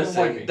do you know you're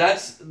Listen, wiping?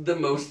 that's the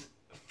most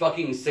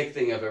fucking sick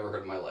thing I've ever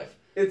heard in my life.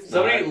 It's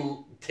Somebody not.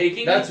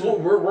 taking. That's what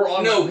we're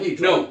on. No, the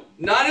page, no. right?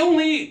 Not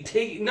only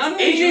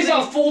AJ's using,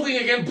 not folding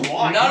again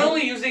blind. not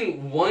only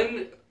using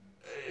one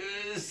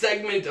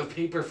segment of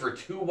paper for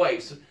 2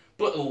 wipes,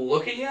 but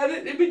looking at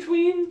it in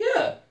between.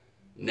 Yeah.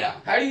 No.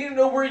 How do you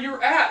know where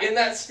you're at in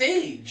that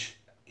stage?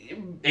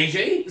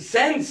 AJ?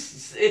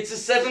 Sense. It's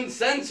a 7th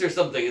sense or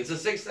something. It's a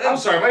 6th sense. I'm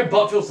sorry, my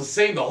butt feels the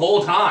same the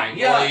whole time.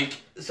 Yeah. Like,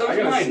 So I does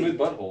got a mine. smooth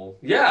butthole.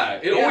 yeah,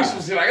 it Yeah. always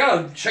feels the same. I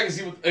gotta check and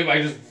see what, am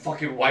I just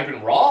fucking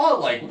wiping raw?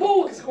 Like, whoa,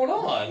 what's going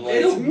on? Like,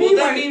 It's well, me,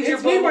 that means your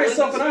it's me, butthole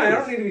myself, isn't and I. I smooth.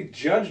 don't need to be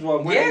judged while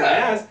I'm wiping my Yeah.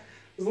 ass.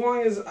 As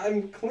long as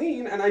I'm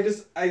clean and I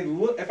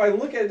look, if I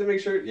look at it to make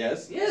sure,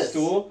 yes, Yes.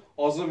 stool,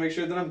 also make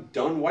sure that I'm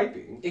done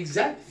wiping.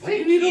 exactly.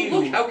 Why do you need to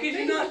look? How could you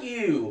Thank not?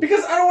 you.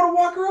 Because I don't want to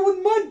walk around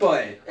with mud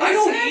butt. I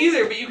don't Exactly.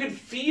 either, but you can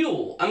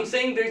feel. I'm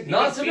saying there's you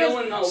Not can feel and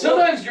sometimes. not look.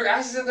 Sometimes your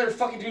ass is in there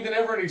fucking doing the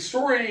never-ending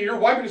story, and you're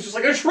wiping. It's just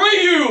like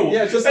Atreyu.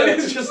 Yeah, it's just And a,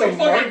 it's just a like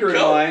fucking marker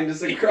go. line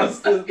just across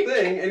the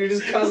thing, and you're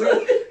just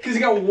constantly because you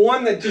got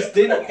one that just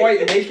didn't quite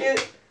make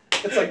it.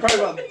 It's like probably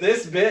about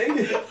this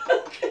big,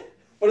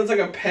 but it's like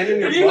a pen in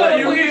your And you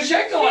gotta butt. fucking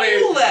check on it.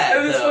 feel that,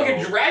 and this though.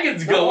 fucking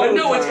dragon's No, going.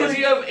 No, it's time. because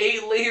you have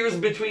 8 layers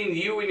between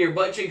you and your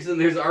butt cheeks, and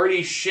there's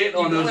already shit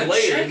on You those gotta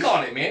layers. check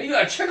on it, man. You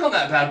gotta check on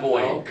that bad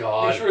boy. Oh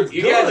god, Make sure it's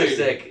you good. guys are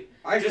sick.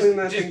 I clean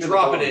that Just thing to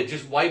drop the it in. bone.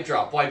 Just wipe,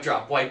 drop, wipe,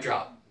 drop, wipe,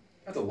 drop.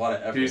 That's a lot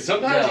of effort. Dude,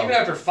 sometimes No. even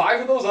after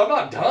 5 of those, I'm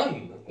not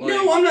done. Like,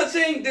 No, I'm not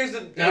saying there's a.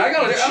 I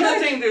gotta I'm not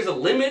check. saying there's a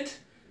limit.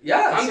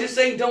 Yeah. I'm just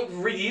saying, don't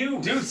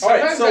reuse. Dude, All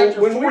right, sometimes so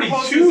after when we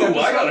post 42, this episode-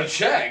 I gotta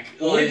check.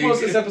 When we Like,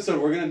 post this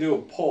episode, we're gonna do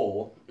a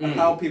poll of Mm.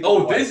 how people.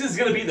 Oh, wipe. this is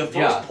gonna be the first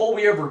Yeah. poll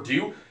we ever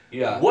do.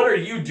 Yeah. What are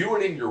you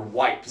doing in your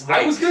wipes?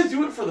 Right. I was gonna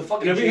do it for the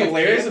fucking. It'd be JFK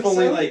hilarious if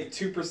only episode. like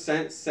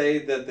 2% say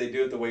that they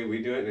do it the way we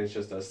do it, and it's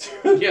just us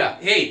two. Yeah.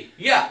 Hey.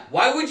 Yeah.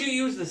 Why would you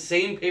use the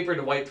same paper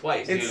to wipe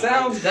twice? It dude?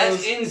 sounds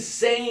That's gross.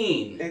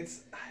 insane. It's.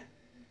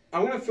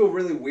 I'm gonna feel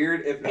really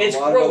weird if It's a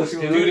lot gross, of other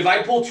people Dude, do if it.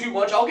 I pull too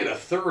much, I'll get a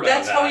third.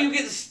 That's out how of that. you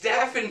get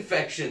staph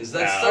infections.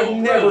 That's No. I've so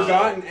never gross.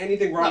 gotten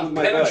anything wrong Not with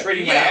my butt.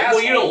 penetrating my Yeah. asshole.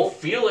 Well, you don't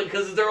feel it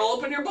because they're all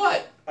up in your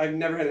butt. I've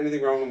never had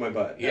anything wrong with my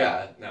butt.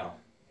 Yeah. No.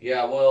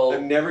 Yeah. Well,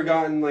 I've never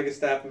gotten like a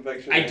staph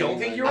infection. or I don't anything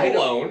think like you're that.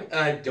 alone, and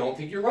I don't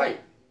think you're right.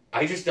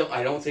 I just don't.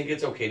 I don't think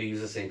it's okay to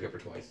use the same paper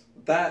twice.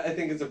 That I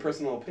think is a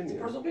personal opinion.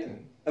 Personal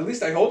opinion. At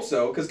least I hope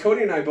so, because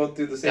Cody and I both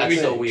do the same That's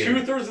thing. so weird.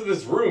 2/3 of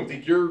this room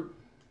think you're.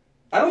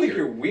 I don't think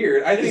you're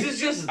weird. I think This is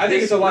just. I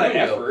think this it's a lot of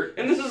room, though. effort.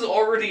 And this is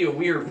already a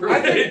weird room. I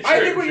think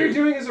True, what you're true.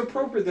 doing is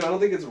appropriate. Though I don't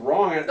think it's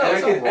wrong. And No, I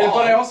it's can, not wrong.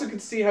 But I also can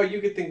see how you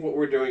could think what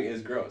we're doing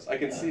is gross. I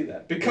can see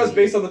that because Mhm.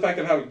 based on the fact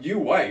of how you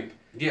wipe,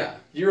 Yeah.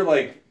 you're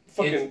like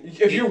fucking.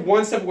 If you're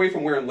one step away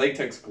from wearing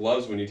latex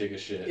gloves when you take a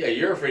shit. Yeah,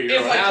 you're afraid you're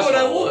If an I could,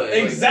 I asshole. would.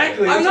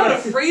 Exactly. I'm that's not what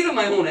I- afraid of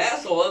my own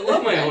asshole. I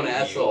love my own You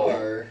asshole.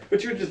 are.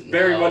 But you just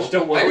very No. much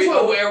don't want. Are we, to.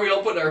 are we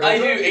all putting our I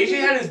hoods do. up? AJ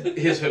had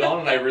his hood on,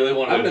 and I really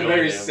wanted I'm to in a join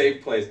very him.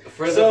 safe place.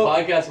 For the So-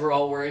 podcast, we're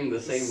all wearing the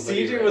same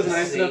hoodie. CJ right was now.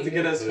 nice enough to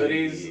get us Same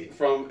hoodies hoodie.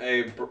 from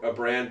a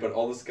brand, but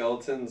all the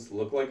skeletons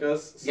look like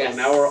us. So Yes.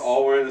 now we're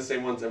all wearing the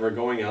same ones, and we're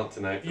going out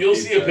tonight. For You'll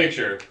pizza. see a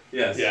picture.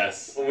 Yes.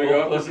 Yes. When we We'll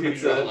go out post for a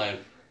picture pizza. online.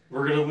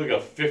 We're gonna look like a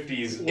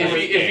 50s.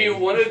 If you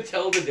want to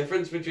tell the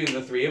difference between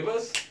the three of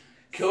us,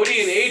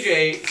 Cody and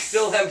AJ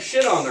still have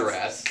shit on their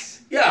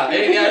ass. yeah,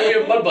 and yeah, we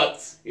have mud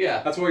butts.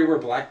 Yeah. That's why you wear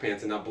black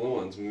pants and not blue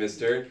ones,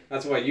 mister.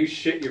 That's why you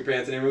shit your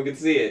pants and everyone can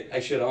see it. I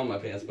shit on my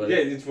pants, but Yeah,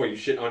 it's why you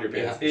shit on your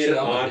yeah, pants. shit In,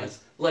 on my on. pants.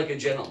 Like a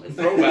gentleman.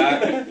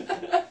 Throwback.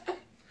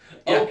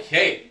 Yeah.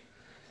 Okay.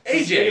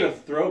 Speaking AJ,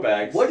 of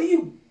throwbacks. what do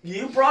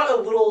you brought a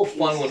little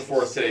fun one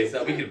for us today so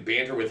that we can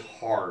banter with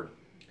hard.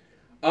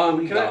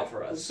 Can got I, out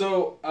for us?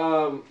 So,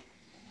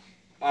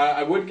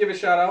 I would give a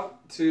shout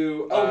out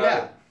to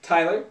Yeah.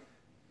 Tyler.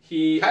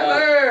 He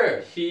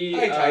Tyler! he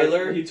Hi,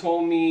 Tyler. He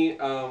told me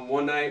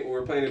one night we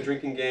were playing a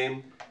drinking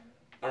game.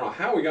 I don't know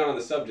how we got on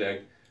the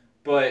subject,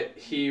 but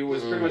he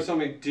was pretty much telling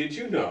me, "Did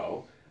you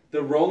know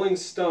the Rolling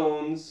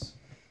Stones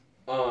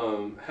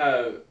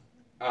have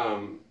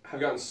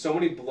gotten so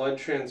many blood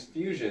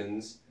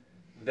transfusions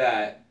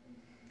that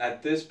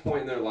at this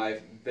point in their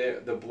life,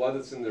 the blood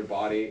that's in their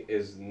body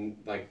is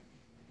like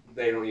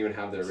they don't even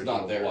have their It's original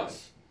not theirs. blood.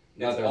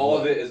 Not It's their all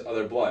blood. of it is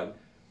other blood."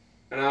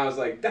 And I was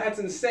like, that's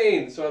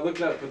insane. So I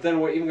looked it up. But then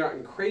what even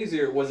got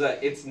crazier was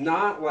that it's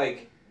not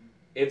like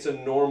it's a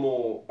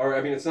normal, or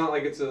I mean, it's not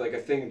like it's like a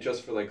thing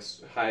just for like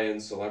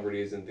high-end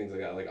celebrities and things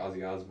like that, like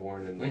Ozzy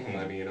Osbourne and like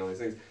Lemmy and all these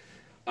things.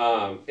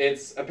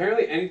 It's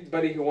apparently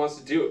anybody who wants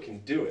to do it can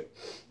do it.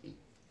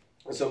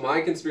 So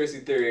my conspiracy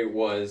theory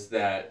was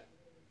that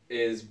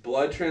is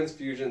blood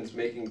transfusions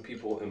making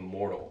people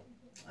immortal?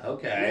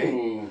 Okay.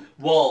 Ooh.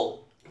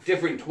 Well,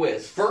 Different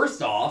twist.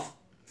 first off,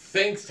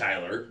 thanks,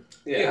 Tyler.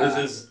 Yeah.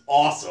 This is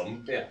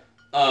awesome. Yeah.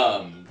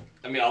 I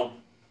mean, I'm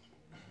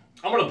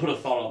gonna put a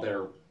thought out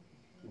there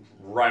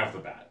right off the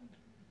bat.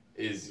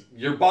 Is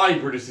your body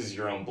produces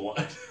your own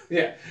blood.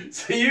 Yeah.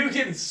 So you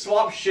can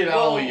swap shit out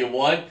all you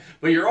want,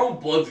 but your own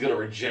blood's gonna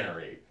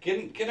regenerate.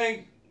 Can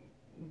I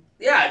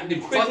Yeah,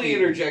 quickly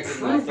interject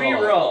in my Prove me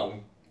thought?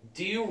 wrong.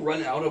 Do you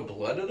run out of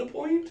blood at a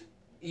point?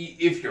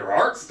 If your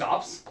heart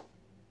stops,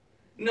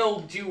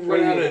 No. Do you What run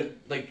do out you of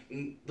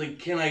like?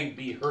 Can I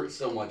be hurt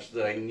so much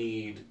that I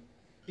need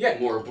Yeah.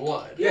 more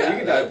blood? Yeah, you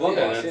can die of blood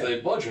loss, That's yeah.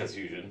 a blood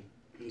transfusion.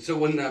 So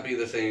wouldn't that be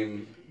the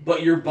same?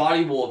 But your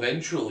body will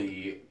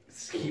eventually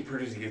keep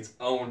producing its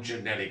own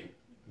genetic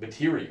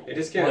material. It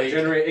just can't Like,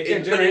 generate. It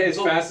can't but generate it- as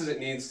but- fast as it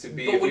needs to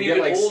be. But If when you you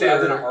get get like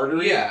stabbed in older, an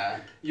artery, yeah.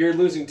 you're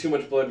losing too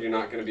much blood. You're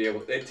not going to be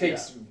able. It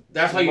takes.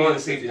 That's why you need the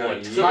months same if you have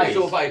blood to So, type.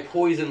 so if I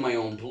poison my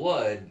own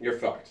blood, You're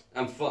fucked.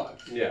 I'm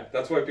fucked. Yeah,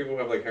 that's why people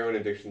have like heroin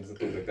addictions and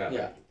things like that.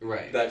 Yeah.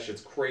 Right. That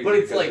shit's crazy. But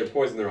it's because like- they're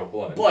poisoning their own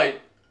blood. But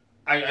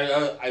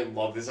I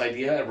love this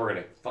idea, and we're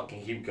gonna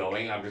fucking keep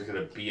going. I'm just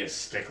gonna be a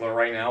stickler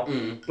right now.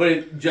 Mm.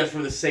 But just for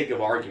the sake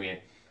of argument,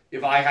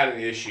 if I had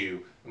an issue,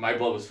 and my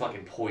blood was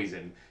fucking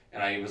poisoned,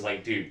 and I was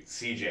like, dude,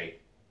 CJ,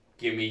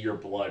 give me your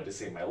blood to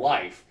save my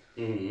life,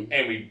 Mm-hmm.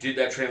 and we did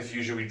that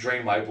transfusion, we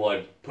drained my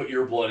blood, put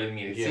your blood in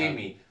me, and it Yeah. saved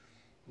me.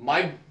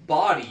 My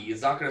body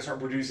is not gonna start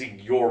producing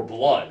your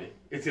blood.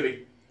 It's gonna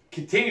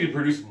continue to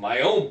produce my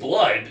own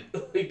blood.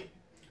 Like,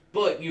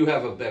 But you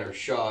have a better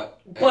shot.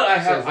 at but I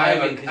have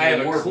surviving 'cause I you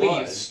have a more clean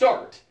blood.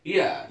 start.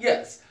 Yeah.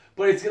 Yes,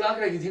 but it's not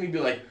going to continue to be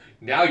like,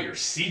 Now you're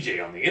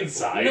CJ on the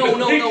inside. No, I'm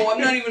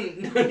not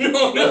even.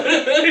 No.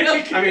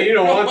 I mean, you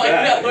don't want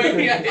that.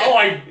 Oh,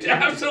 I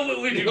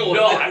absolutely do No,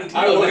 not.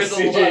 I want there's a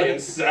lot CJ of-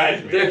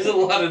 inside me. There's a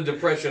lot of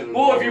depression.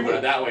 Well, if you involved put it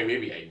with that way,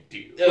 maybe I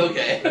do.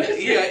 Okay.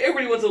 Yeah,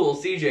 everybody wants a little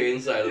CJ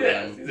inside of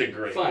Yes, them. he's a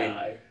great Fine.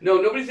 guy.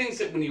 No, nobody thinks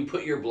that when you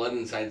put your blood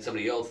inside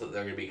somebody else that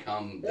they're going to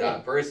become Yeah.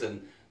 that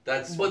person.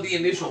 That's But the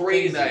initial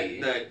crazy.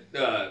 thing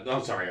that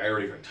I'm sorry, I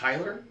already heard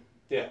Tyler.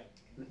 Yeah.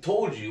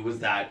 Told you was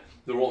that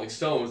the Rolling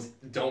Stones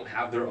don't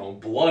have their own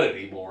blood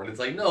anymore, and it's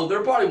like no,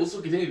 their body will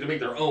still continue to make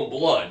their own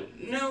blood.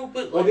 No,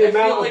 but Well, like, the I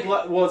amount feel of like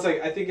blood. Well, it's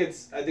like I think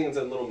it's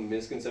a little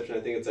misconception. I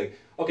think it's like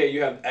okay,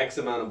 you have X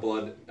amount of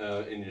blood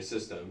in your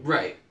system.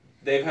 right.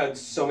 They've had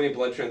so many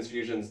blood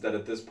transfusions that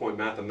at this point,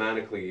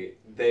 mathematically,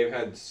 they've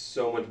had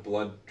so much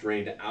blood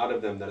drained out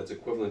of them that it's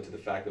equivalent to the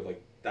fact of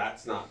like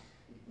that's not.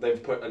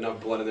 They've put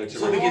enough blood in there to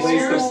So the replace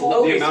conspiracy- the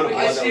okay, amount of so blood the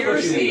that was already in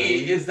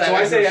conspiracy them. is that So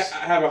I say I there's-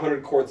 have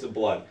 100 quarts of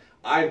blood.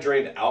 I've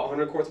drained out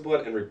 100 quarts of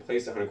blood and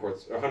replaced 100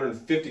 quarts, or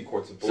 150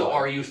 quarts of blood. So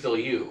are you still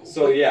you?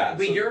 So yeah.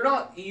 But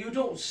so- you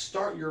don't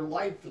start your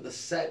life with a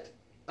set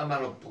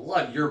amount of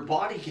blood. Your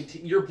body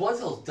your blood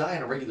cells die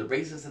on a regular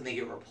basis and they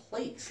get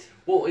replaced.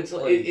 Well, it's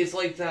Like- it's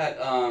like that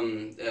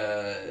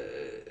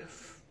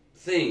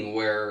thing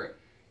where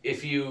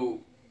if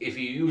you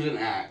use an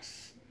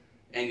axe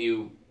and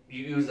you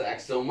use the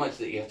axe so much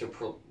that you have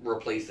to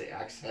replace the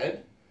axe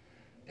head,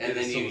 and It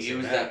then is you still the same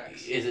use that,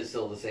 axe. is it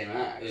still the same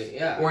axe?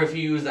 Yeah. Or if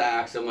you use the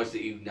axe so much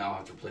that you now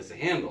have to replace the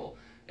handle,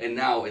 and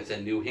now it's a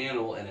new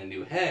handle and a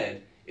new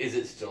head, is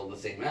it still the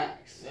same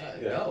axe?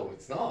 Yeah. No,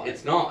 it's not.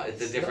 It's not.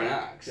 It's a It's different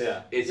not. axe.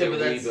 Yeah. It's Yeah, a but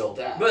that's- rebuilt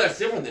axe. But that's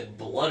different than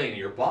blood in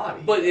your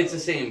body. But it's the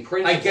same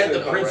principle. I get the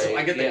though, principle.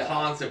 right? I get the Yeah.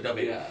 concept of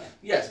it. Yeah.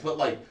 Yes, but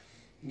like,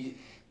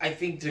 I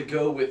think to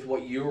go with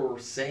what you're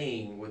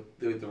saying with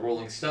the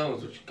Rolling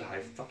Stones, which God, I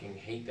fucking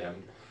hate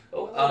them.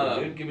 Oh,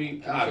 dude, give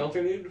me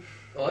shelter, dude.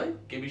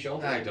 What? Give me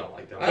shelter. I don't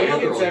like them. I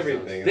love the it's Rolling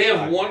everything. They It's have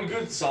fine. one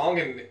good song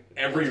and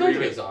every Tons of good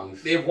remake.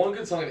 songs. They have one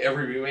good song and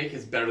every remake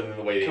is better than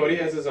the way they. Cody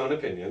did it. has his own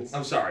opinions.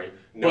 I'm sorry.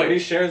 Nobody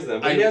but shares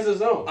them, but I- he has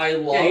his own. I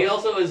love. Yeah, he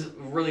also has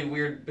really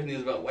weird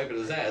opinions about wiping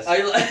his ass. which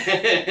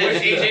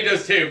AJ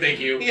does too. Thank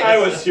you. Yeah. I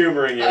was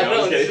humoring you. I I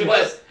was know, kidding.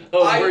 but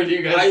oh, I, where do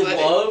you guys I say?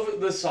 love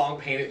the song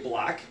 "Paint It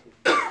Black,"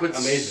 but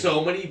Amazing.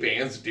 so many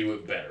bands do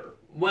it better.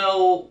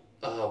 Well,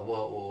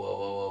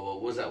 whoa,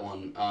 what was that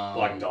one?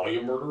 Black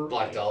Dahlia Murder.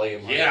 Black Dahlia.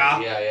 Yeah.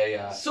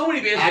 Yeah. So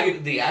many bands.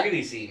 do The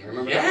Agony Scene,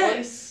 remember that one?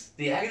 Yes.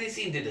 The Agony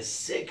Scene did a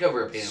sick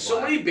cover of Paint It So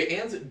Black. many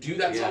bands do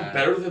that song Yeah.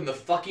 better than the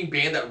fucking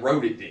band that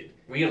wrote it did.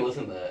 We gotta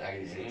listen to the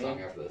Agony Scene song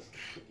after this.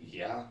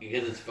 Yeah.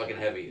 Because it's fucking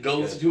heavy. It's Go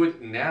good. listen to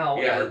it now,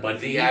 Yeah, everybody.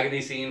 the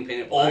Agony Scene,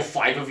 Paint It All Black.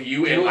 5 of you,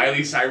 You and know-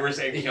 Miley Cyrus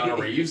and Keanu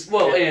Reeves.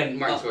 Well, and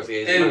Martin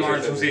Scorsese. and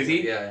Martin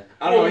Scorsese. Yeah.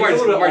 I don't know. Martin-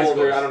 He's a little bit Martin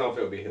older. Scorsese. I don't know if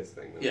it would be his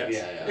thing. Though. Yes.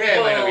 Yeah.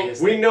 it might not be Well,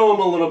 his We thing. know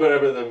him a little bit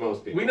better than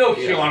most people. We know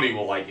Yeah. Keanu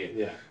will like it.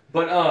 Yeah.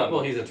 But,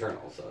 Well, he's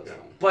eternal, so it's fine.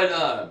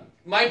 But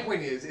my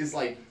point is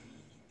like,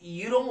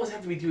 you'd almost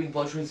have to be doing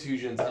blood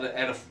transfusions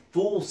at a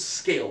full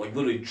scale, like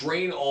literally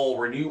drain all,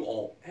 renew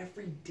all,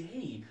 every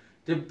day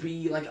to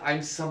be like,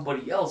 I'm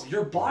somebody else.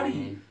 Your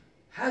body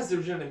has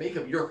their genetic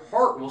makeup. Your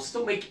heart will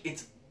still make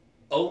its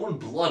own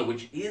blood,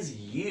 which is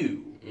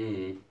you.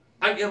 Mm-hmm.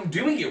 I'm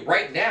doing it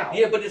right now.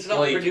 Yeah, but it's not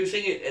Like-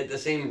 producing it at the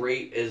same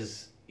rate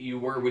as you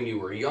were when you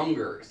were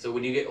younger. So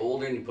when you get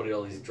older and you put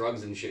all these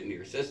drugs and shit into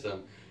your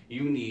system,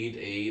 you need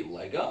a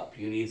leg up.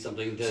 You need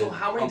something to. So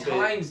how many pump it.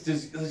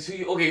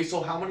 times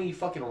so how many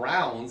fucking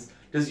rounds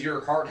does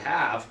your heart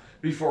have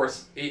before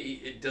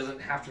it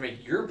doesn't have to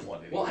make your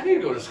blood anymore? Well, I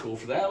didn't go to school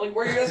for that. Like,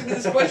 why are you asking me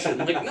this question?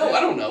 Like, no,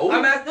 I don't know.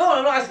 I'm not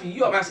asking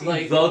you. I'm asking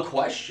Like- the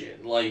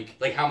question. Like,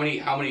 Like, how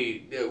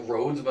many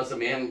roads must a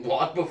man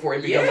walk before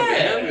he becomes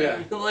Yeah. a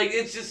man? Like,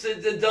 it's just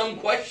a dumb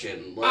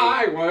question. Like,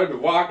 I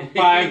would walk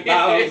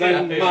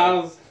 5,000 Yeah.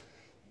 miles.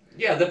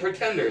 yeah, the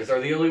Pretenders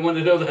are the only one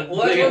to know that.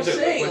 well, that's the what I'm answer to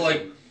the saying.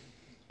 question. Like,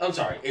 I'm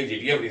sorry, AJ. Do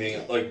you have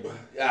anything like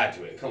add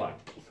to it? Come on.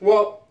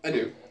 Well, I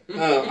do.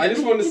 I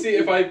just wanted to see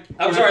if I.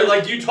 I'm sorry.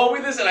 Like, you told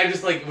me this, and I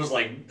just like was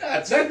like,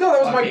 that's That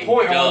was my fucking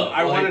point. dumb.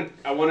 I Like,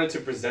 wanted to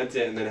present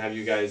it and then have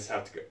you guys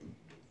have to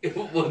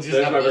go. We'll just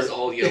There's have my us ver-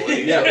 all yell at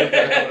each Yeah.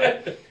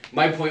 other.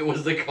 My point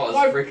was the cause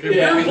My- friction.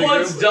 yeah. Your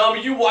blood's dumb.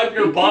 You wipe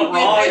your butt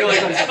wrong. You're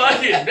like, it's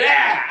fucking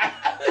bad.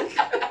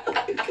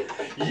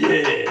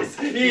 Yes.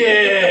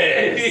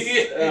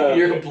 Yes.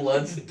 Your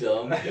blood's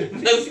dumb.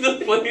 That's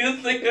the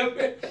funniest thing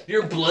ever.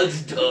 Your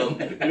blood's dumb.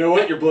 You know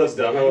what? Your blood's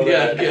dumb. How about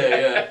Yeah,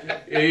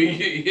 that?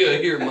 yeah.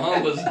 Your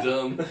mama's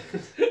dumb.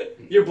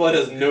 Your blood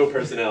has no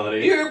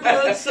personality. Your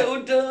blood's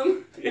so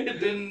dumb. It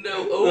didn't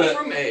know O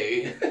from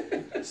A.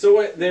 So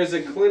what? There's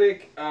a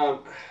clinic.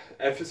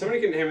 If somebody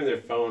can hand me their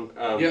phone.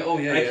 Yeah. I can't Oh,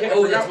 figure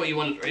that's out- what you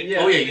wanted, right? Yeah.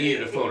 Oh yeah, you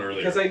needed a phone earlier.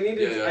 Because I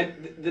needed Yeah.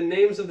 the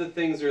names of the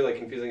things are like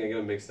confusing. I get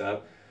them mixed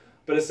up,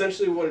 but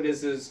essentially what it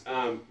is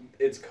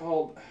it's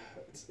called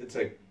it's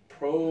like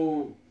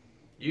pro.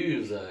 You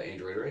use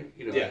Android, right?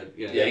 You know Yeah.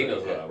 that- Yeah, he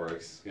knows how that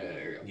works. Yeah,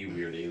 there you go. You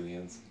weird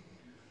aliens.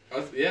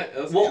 Yeah.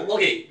 Well,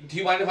 okay. Do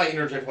you mind if I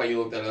interject while you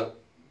look that up?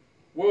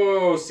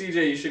 Whoa,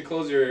 CJ, you should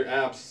close your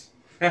apps.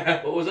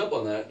 What was up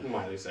on that?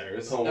 Miley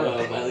Cyrus.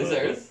 Miley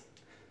Cyrus?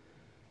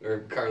 Or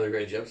Carly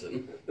Rae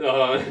Jepsen?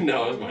 No, it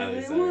was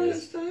Miley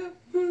Cyrus.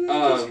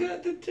 Just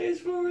got the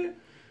taste for it.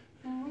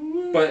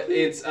 But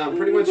it's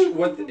pretty much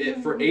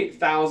for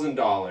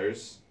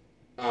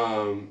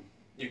 $8,000.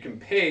 You can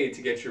pay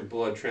to get your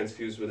blood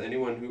transfused with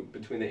anyone who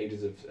between the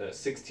ages of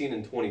 16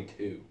 and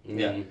 22.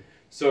 Yeah.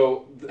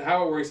 So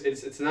how it works,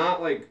 it's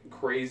not like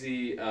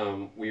crazy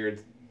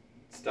weird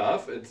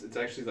stuff. It's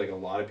actually like a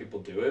lot of people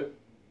do it.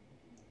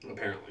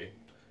 Apparently.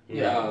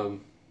 Yeah.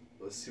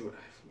 Let's see what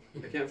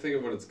I can't think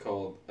of what it's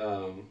called.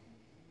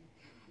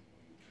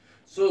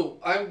 So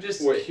I'm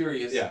just Wait,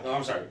 curious. yeah. Oh,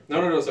 I'm sorry.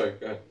 No, sorry.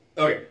 Go ahead.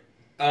 Okay.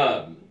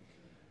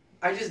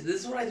 This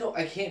is what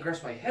I can't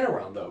grasp my head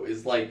around though.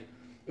 Is like,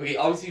 okay,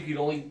 obviously you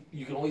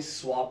can only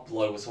swap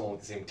blood with someone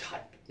with the same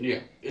type. Yeah.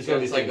 So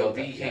it's like a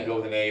B can't go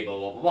with an A, blah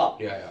blah blah blah.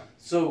 Yeah.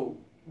 So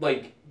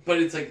like,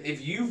 but it's like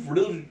if you've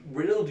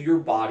riddled your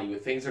body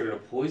with things that are gonna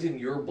poison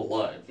your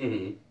blood,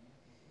 Mm-hmm.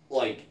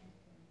 like,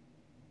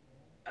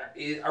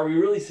 are we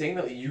really saying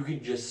that you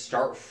can just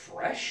start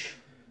fresh?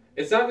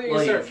 It's not that you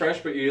Like- start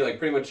fresh, but you like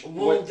pretty much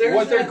Well, what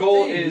there's their that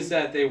goal thing. is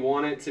that they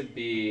want it to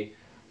be,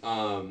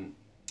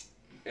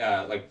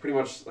 like pretty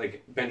much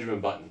like Benjamin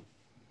Button,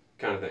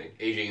 kind of thing.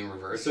 Aging in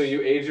reverse. So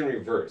you age in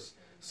reverse.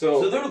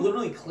 So they're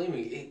literally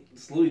claiming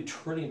it's literally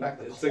turning back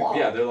the It's clock. like,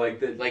 yeah, they're like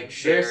Like they're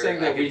Cher, saying I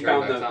that could we turn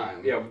found back the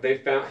time. yeah they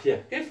found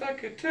If I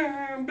could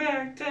turn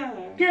back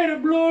time. get a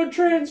blood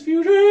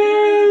transfusion.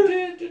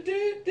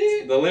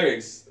 The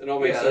lyrics it all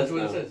makes Yeah, sense that's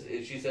what now. it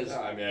says. She says,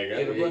 I mean, I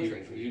Get a blood you,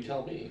 transfusion. you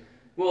tell me.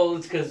 well,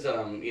 it's because,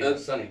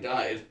 That's- Sonny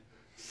died,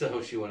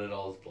 so she wanted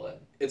all his blood.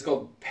 It's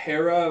called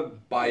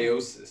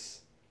parabiosis.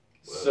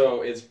 Whoa.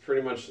 So it's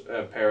pretty much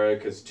para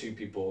because two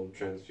people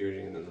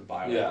transfusing and then the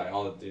bio Yeah. by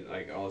all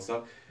the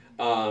stuff.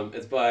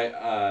 It's by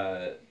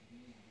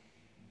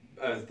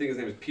I think his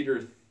name is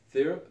Peter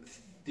Thiel.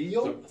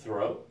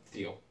 Throw?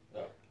 Thiel.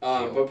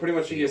 Oh. But pretty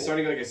much he is Thiel.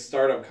 starting like a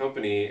startup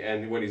company,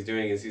 and what he's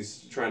doing is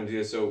he's trying to do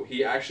this. So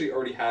he actually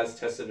already has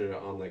tested it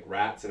on like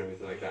rats and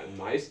everything like that and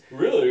mice.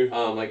 Really?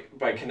 Like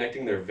by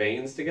connecting their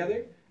veins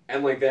together,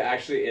 and like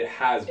it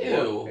has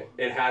Ew. worked.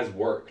 It has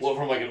worked. Well,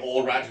 from like an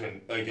old rat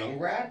to a young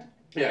rat?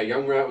 Yeah, a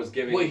young rat was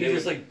giving. Wait, he they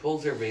just was- like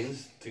pulls their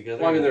veins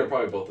together? Well, I mean, they were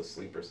probably both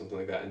asleep or something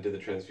like that, and did the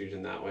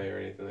transfusion that way or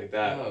anything like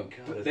that. Oh, God.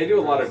 But that's they do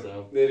a lot gross, of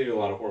though.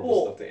 horrible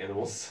Well- stuff to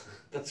animals.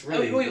 That's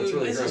really, that's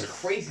really this gross. is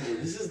crazy.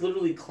 Though. This is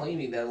literally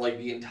claiming that like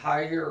the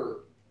entire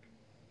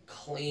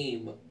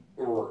claim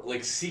or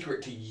like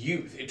secret to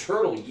youth,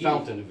 eternal youth,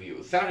 Fountain of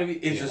youth. fountain of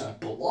youth is Yeah. just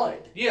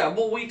blood. Yeah,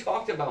 well, we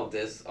talked about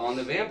this on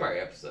the vampire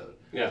episode.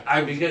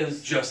 I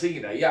Because just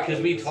thinking that, yeah,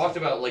 Because we talked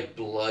about, like,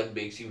 blood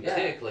makes you Yeah.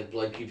 tick, like,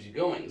 blood keeps you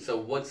going. So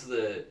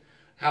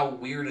how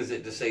weird is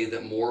it to say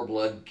that more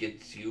blood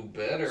gets you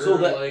better?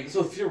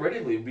 So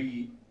theoretically,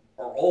 we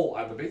are all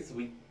at the base.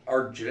 We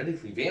are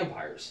genetically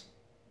vampires.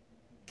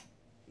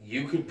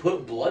 You could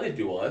put blood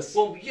into us,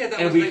 well, yeah, that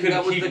and was we could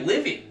that was keep the,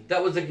 living.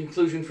 That was the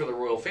conclusion for the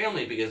royal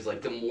family, because,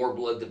 like, the more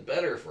blood, the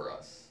better for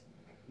us.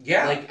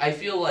 Yeah, Like, I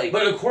feel like...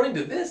 but according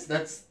to this,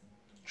 that's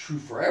true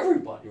for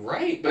everybody.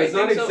 Right, But it's I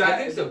not think so. I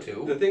exact- think so,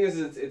 too. The thing is,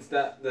 it's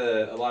that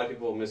a lot of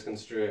people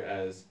misconstrue it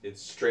as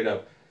it's straight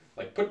up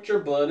like put your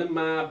blood in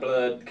my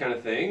blood kind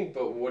of thing.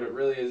 But what it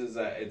really is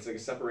that it's like a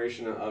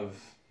separation of.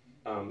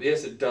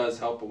 Yes, it does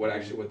help, but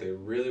what they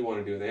really want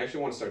to do, and they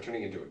actually want to start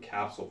turning it into a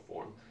capsule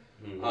form.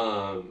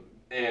 Mhm.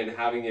 And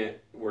having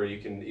it where you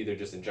can either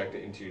just inject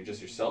it into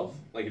just yourself,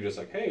 like you're just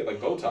like, hey,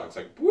 like Botox,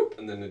 like whoop,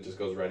 and then it just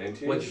goes right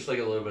into you. What, just like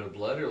a little bit of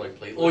blood or like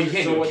platelets? Well, you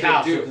can't So do what a they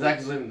capsule do- because that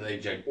goes in the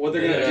eject. What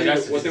they're the gonna do,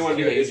 digestive what they want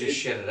to do Yeah, you is just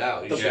shit it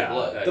out. You the- shit yeah,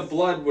 blood. the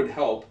blood would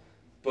help,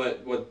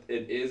 but what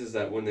it is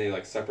that when they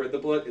like separate the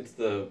blood, it's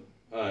the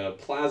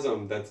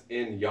plasma that's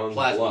in young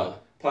Plasma. blood.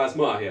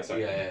 Plasma, yeah,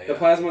 sorry. Yeah. The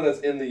plasma that's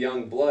in the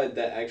young blood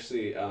that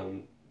actually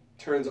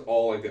turns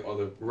all like the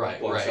other Right,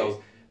 blood right.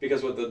 cells.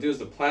 Because what they'll do is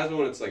the plasma,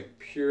 when it's like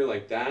pure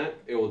like that,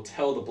 it will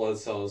tell the blood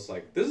cells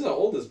like this is how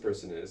old this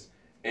person is,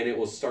 and it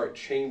will start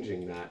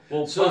changing that.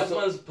 Well, So-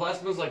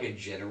 plasma's like a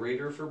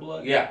generator for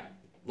blood. Yeah,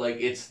 Like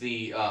it's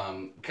the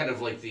kind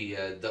of like the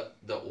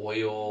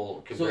oil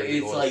so compared to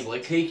it's oil like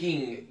slick.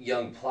 taking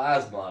young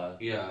plasma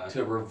Yeah.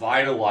 to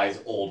revitalize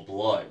old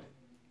blood.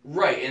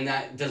 Right, and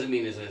that doesn't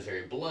mean it's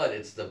necessarily blood.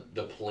 It's the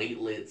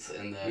platelets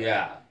and the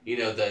Yeah,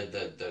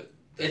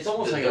 it's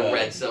almost like the a-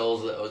 red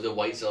cells, the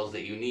white cells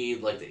that you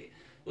need,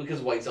 because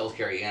white cells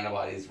carry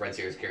antibodies, red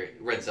cells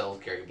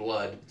carry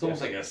blood. it's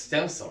almost like a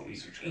stem cell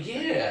research. kind of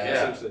thing. Yeah.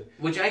 Essentially.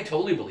 Which I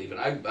totally believe in.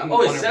 I'm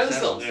Oh, it's 100% stem on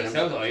cells. stem Yeah,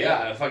 stem cells, cells.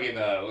 Yeah, fucking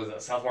was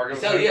that South Park?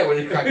 So yeah, where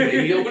they crack the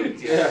baby open.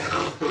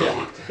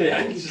 Yeah.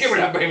 Give her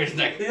that baby's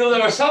neck. You know,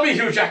 there was some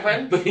Hugh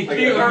Jackman.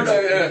 You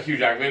heard Hugh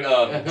Jackman.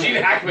 Gene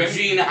Hackman.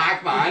 Gene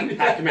Hackman.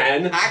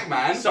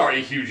 Hackman.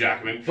 Sorry, Hugh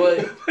Jackman.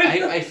 But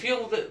I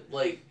feel that,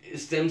 like,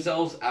 stem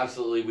cells,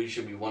 absolutely, we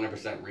should be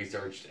 100%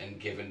 researched and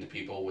given to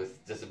people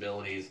with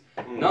disabilities.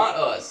 Not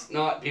us,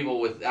 not people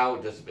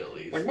without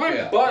disabilities. Like my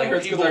Yeah. butt Like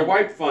hurts because people- I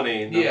wipe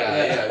funny. No.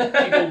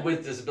 yeah, people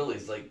with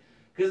disabilities. Like,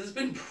 Because it's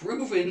been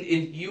proven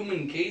in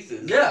human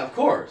cases. Yeah, of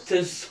course.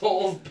 To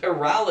solve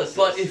paralysis.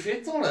 But if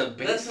it's on a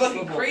basic That's fucking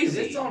level, crazy.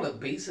 If it's on a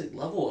basic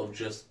level of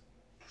just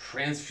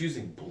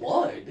transfusing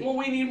blood. Well,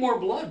 we need more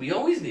blood. We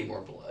always need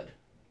more blood.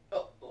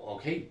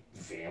 Okay,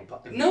 vampire.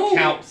 No.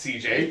 Count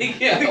CJ.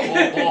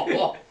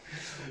 Yeah.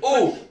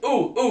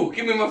 Oh,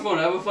 give me my phone.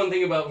 I have a fun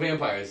thing about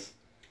vampires.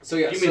 So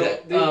yeah, Give me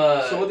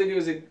that. So what they do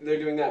is they're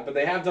doing that, but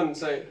they have done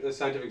the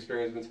scientific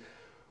experiments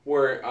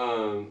where,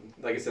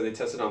 like I said, they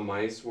tested on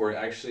mice where it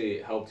actually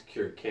helped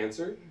cure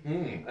cancer.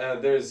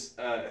 There's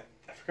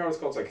I forgot what it's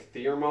called. It's like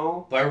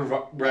Thiamol.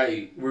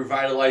 By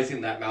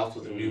revitalizing that mouse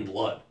with new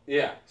blood.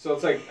 Yeah. So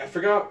it's like I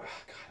forgot. Oh,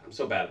 God, I'm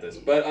so bad at this,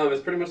 but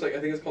it's pretty much like I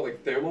think it's called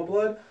like thermal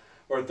blood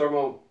or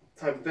thermal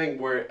type of thing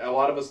where a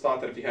lot of us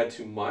thought that if you had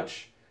too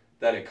much,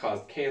 that it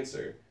caused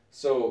cancer.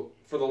 So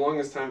for the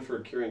longest time for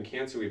curing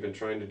cancer, we've been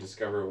trying to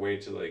discover a way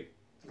to like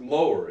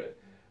lower it.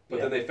 But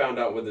then they found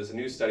out with this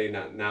new study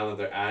now that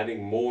they're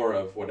adding more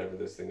of whatever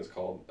this thing is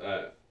called.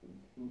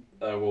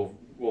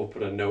 We'll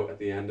put a note at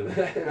the end of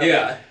that.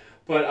 Yeah.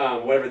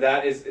 But whatever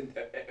that is,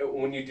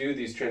 when you do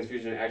these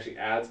transfusions, it actually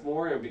adds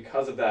more, and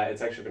because of that,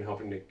 it's actually been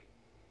helping to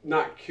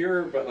not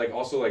cure, but like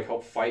also like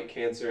help fight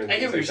cancer. And I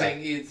get what you're things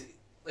like saying. It's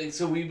like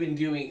so we've been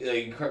doing.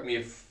 Correct me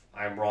if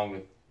I'm wrong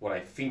with what I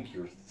think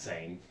you're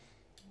saying.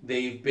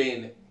 They've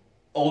been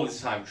all this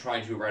time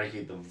trying to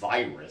eradicate the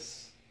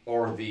virus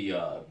or the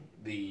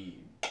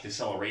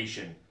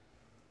deceleration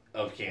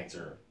of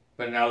cancer,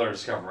 but now they're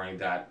discovering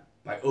that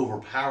by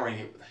overpowering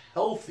it with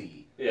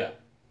healthy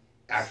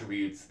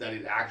attributes, that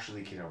it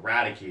actually can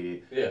eradicate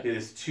it. Yeah. It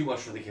is too much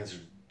for the cancer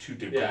to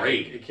that.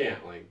 degrade. You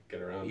can't like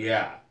get around.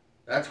 Yeah,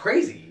 that's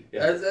crazy.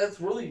 Yeah. That's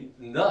really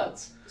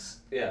nuts.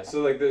 Yeah,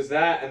 so like there's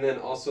that, and then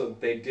also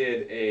they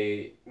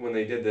did when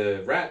they did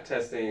the rat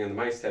testing and the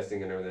mice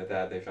testing and everything like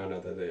that, they found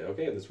out that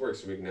this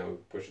works, so we can now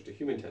push it to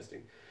human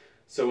testing.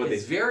 So what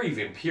It's very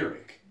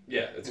vampiric.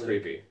 Yeah, it's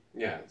creepy.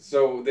 Yeah,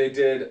 so they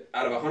did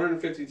out of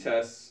 150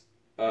 tests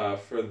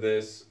for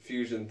this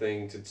fusion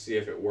thing to see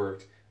if it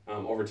worked.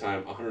 Over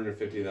time,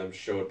 150 of them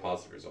showed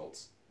positive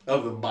results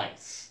Of the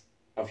mice.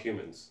 of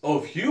humans. Oh,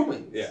 of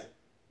humans? Yeah.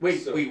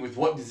 Wait, So- with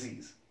what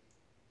disease?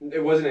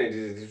 It wasn't any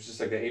disease. It was just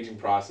like the aging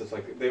process.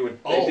 Like they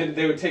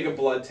would take a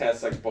blood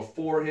test like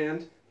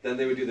beforehand, then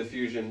they would do the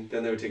fusion,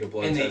 then they would take a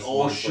blood And test. they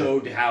all months later.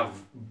 showed to have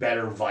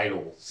better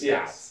vital stats.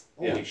 Yes.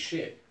 Holy Yeah.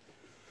 shit.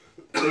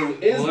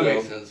 Thing is, Well, that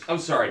makes though, sense. I'm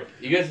sorry.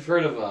 You guys have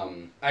heard of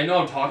I know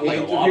I'm talking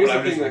Well, a lot, here's but the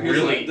I'm just thing, here's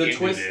really the into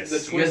twist- this. the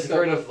you guys twist have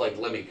heard of like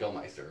Lemmy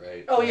Kilmister,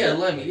 right? Oh yeah,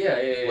 Lemmy. Yeah.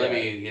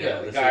 Lemmy, you know, yeah,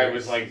 the the guy singer-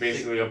 was like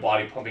basically a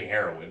body pumping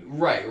heroin.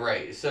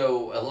 Right.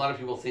 So a lot of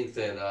people think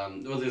that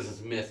well, there's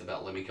this myth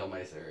about Lemmy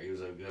Kilmister. He was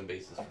a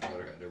bassist for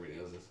Motorhead. Everybody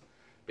knows this.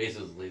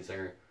 Bassist was the lead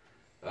singer.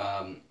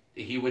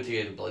 He went to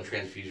get a blood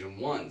transfusion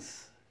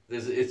once.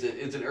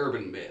 It's an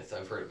urban myth.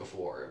 I've heard it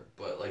before,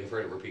 but like I've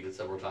heard it repeated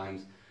several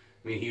times.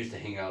 I mean, he used to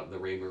hang out in the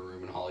Rainbow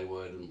Room in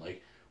Hollywood and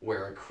like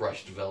wear a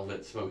crushed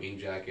velvet smoking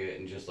jacket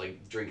and just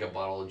like drink a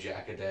bottle of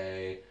Jack a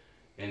day,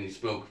 and he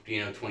smoked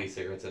 20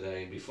 cigarettes a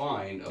day and be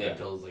fine up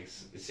until his like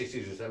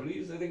 60s or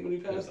 70s, I think, when he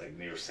It passed. was like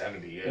near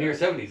 70. Yeah. Near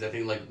 70s, I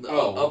think, like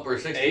Oh, upper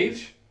 60s.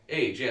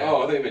 age? Yeah.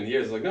 Oh, I thought you meant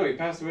years. Like no, he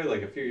passed away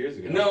like a few years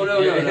ago. No.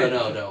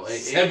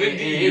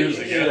 70 years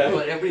ago. Yeah.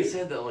 But everybody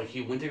said that like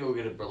he went to go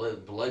get a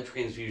blood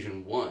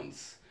transfusion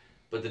once,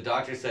 but the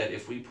doctor said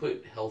if we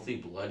put healthy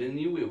blood in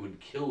you, it would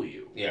kill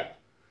you Yeah.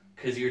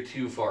 because you're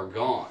too far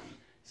gone.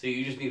 So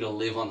you just need to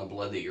live on the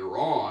blood that you're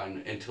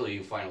on until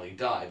you finally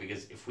die.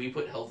 Because if we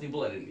put healthy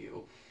blood in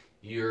you,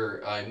 your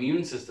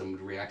immune system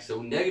would react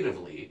so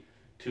negatively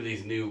to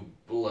these new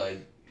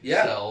blood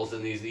cells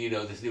and these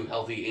this new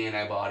healthy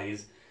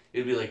antibodies.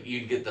 It'd be like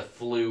you'd get the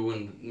flu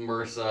and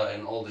MRSA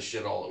and all this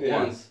shit all at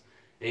once,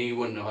 and you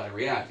wouldn't know how to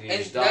react, and you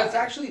And just die. that's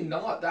actually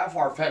not that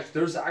far fetched.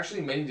 There's actually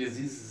many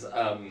diseases.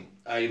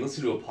 I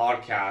listened to a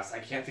podcast. I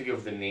can't think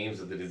of the names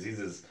of the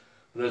diseases.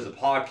 But there's a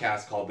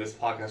podcast called "This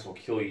Podcast Will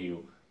Kill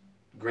You."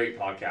 Great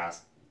podcast.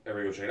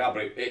 Everybody go check it out.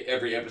 But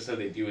every episode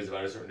they do is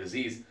about a certain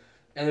disease,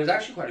 and there's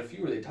actually quite a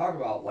few where they talk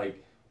about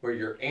like where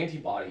your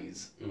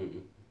antibodies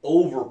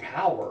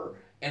overpower,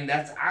 and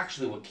that's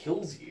actually what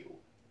kills you.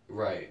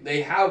 Right.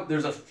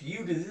 There's a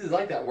few diseases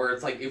like that where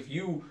it's like if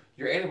your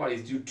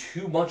antibodies do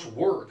too much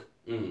work,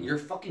 you're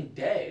fucking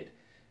dead.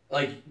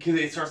 Like, because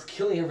it starts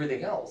killing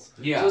everything else.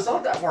 Yeah. So it's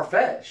not that far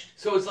fetched.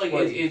 So it's like,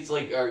 Like- it's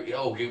like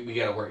we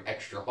gotta work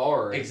extra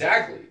hard.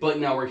 Exactly. But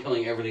now we're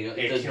killing everything, the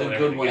good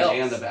everything ones else.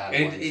 and the bad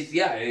And ones.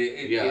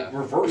 it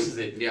reverses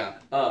it. Yeah.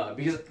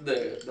 Because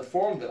the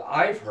form that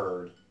I've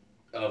heard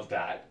of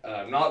that,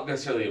 not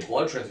necessarily a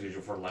blood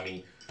transfusion for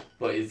Lemmy,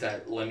 but it's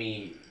that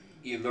Lemmy,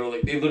 they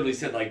literally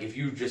said like if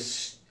you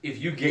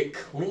get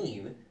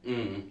clean,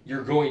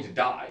 you're going to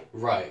die.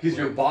 Right. Because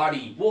your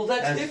body. Well,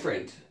 that's has-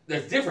 different.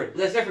 That's different.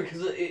 That's different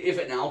because if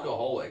an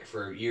alcoholic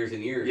for years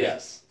and years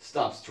Yes.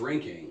 stops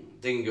drinking,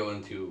 they can go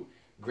into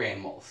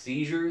grand mal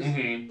seizures.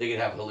 Mhm. They can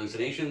have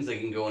hallucinations. They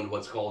can go into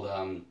what's called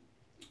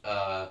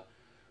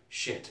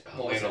shit.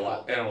 What's it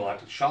called?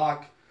 Anaphylactic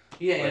shock.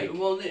 Yeah, like-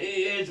 well,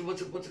 it's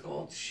what's it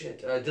called?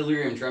 Shit,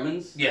 delirium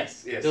tremens.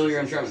 Yes.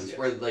 Delirium tremens, yes.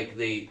 where like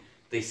they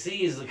they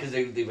see is because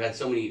they've had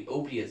so many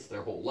opiates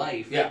their whole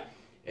life. Yeah.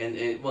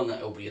 And well,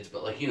 not opiates,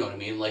 but like, you know what I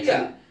mean? Like,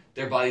 Yeah.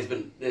 their body's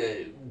been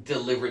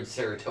delivered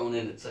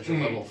serotonin at such a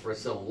level for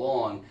so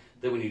long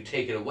that when you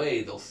take it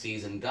away, they'll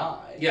seize and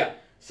die. Yeah.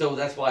 So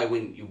that's why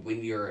when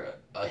you're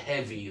a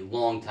heavy,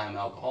 long-time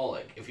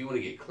alcoholic, if you want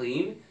to get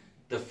clean,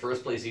 the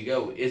first place you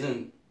go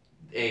isn't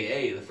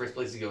AA. The first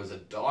place you go is a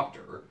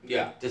doctor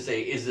Yeah. to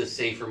say, is this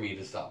safe for me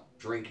to stop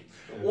drinking?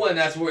 Well, and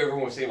that's what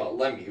everyone was saying about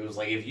Lemmy. It was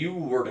like, if you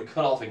were to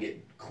cut off and get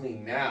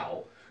clean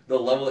now, the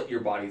level that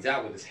your body's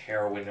at with this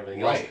heroin and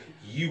everything else, Right.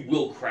 you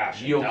will crash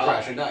and You'll die.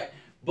 crash and die.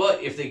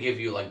 But if they give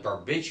you like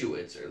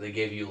barbiturates, or they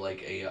give you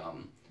like a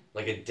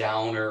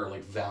downer, or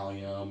like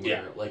Valium,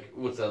 Yeah. or like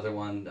what's the other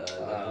one?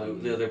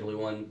 The other blue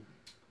one,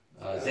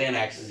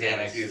 Xanax.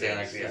 Xanax, If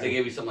yeah. they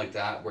give you something like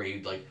that, where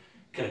you like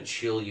kind of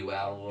chill you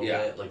out a little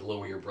Yeah. bit, like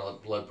lower your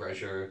blood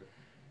pressure.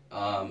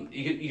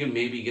 You can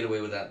maybe get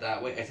away with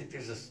that way. I think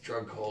there's this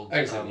drug called.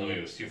 I just thought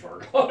Lemmy was too far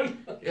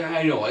gone. Yeah,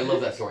 I know. I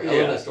love that story. I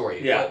Yeah. love that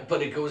story. Yeah.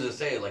 But it goes to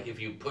say, like, if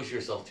you push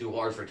yourself too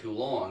hard for too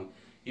long,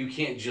 you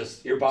can't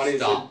just Your body's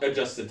stop.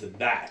 adjusted to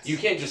that. You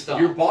can't just stop.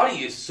 Your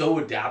body is so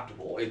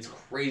adaptable. It's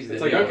crazy. It's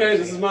that like, you don't okay,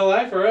 this understand. is my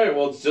life. All right,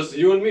 well, it's just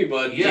you and me,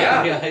 bud.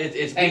 Yeah.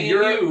 It's And me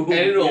you're you. and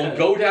it'll Yeah.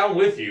 go down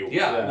with you.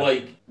 Yeah.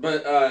 Like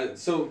But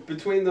so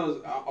between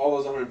those all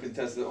those 150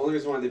 tests, the only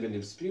reason why they've been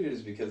disputed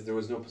is because there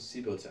was no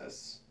placebo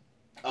tests.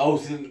 so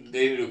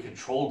they did a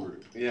control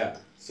group. Yeah.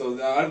 So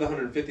out of the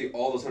 150,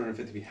 all those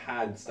 150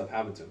 had stuff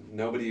happen to them.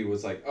 Nobody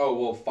was like, oh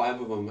well,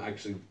 5 of them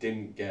actually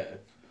didn't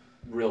get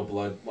real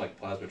blood, like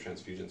plasma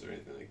transfusions or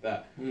anything like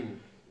that.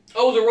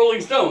 Oh, the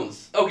Rolling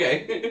Stones.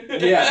 Okay.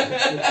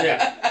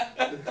 Yeah.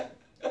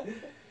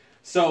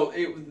 So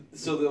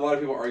a lot of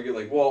people argue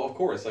like, well, of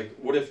course, like,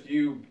 what if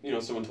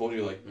someone told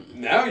you like,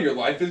 now your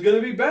life is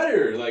gonna be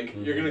better, like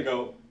you're gonna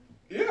go,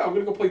 yeah, I'm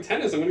gonna go play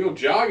tennis, I'm gonna go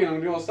jogging, I'm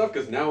gonna do all this stuff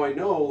because now I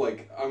know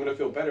like I'm gonna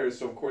feel better.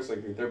 So of course,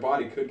 like their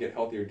body could get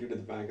healthier due to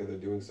the fact that they're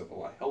doing stuff a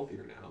lot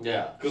healthier now.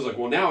 Yeah. Because like,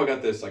 well, now I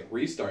got this like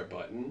restart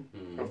button.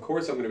 Of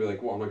course, I'm gonna be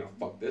like, well, I'm not gonna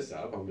fuck this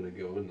up. I'm gonna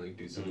go and like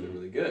do something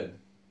really good.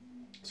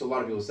 So a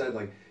lot of people said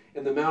like,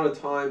 in the amount of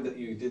time that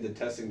you did the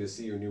testing to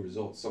see your new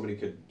results, somebody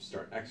could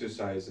start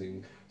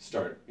exercising,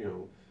 start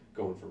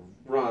going for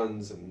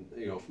runs, and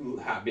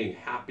being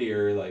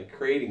happier, like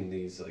creating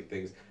these like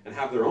things, and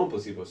have their own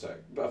placebo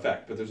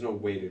effect. But there's no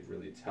way to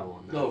really tell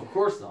on that. No, of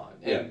course not.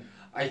 And Yeah.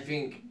 I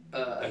think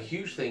a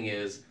huge thing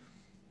is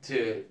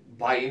to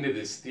buy into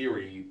this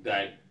theory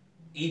that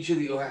each of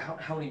the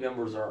how many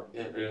members are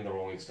in the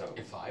Rolling Stones?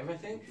 5, I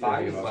think.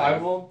 Five Yeah,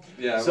 of them.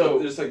 Yeah. So- So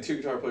there's like 2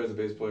 guitar players, a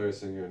bass player, a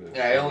singer, and a.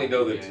 Yeah, I only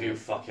know the Yeah. 2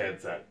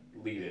 fuckheads that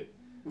lead it.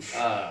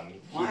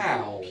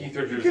 Wow. Keith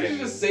You Richards could and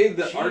just say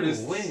the Gee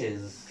artists.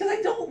 whiz. because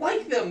I don't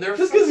like them. They're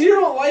Just because you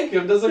don't like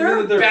them doesn't They're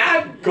mean that they're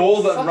bad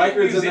gold fucking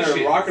records in musicians.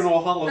 their Rock and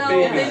Roll Hall of No,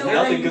 Fame they is don't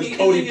nothing make because music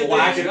Cody a good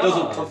Blackett job.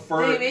 doesn't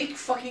prefer they it. make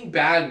fucking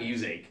bad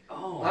music.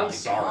 Oh, I'm my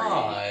sorry.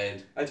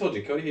 God. I told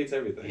you, Cody hates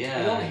everything. Yeah.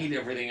 I don't hate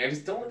everything. I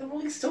just don't like the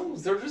Rolling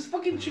Stones. They're just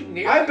fucking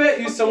generic. I bet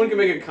you someone can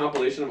make a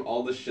compilation of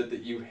all the shit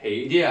that you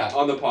hate Yeah.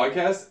 on the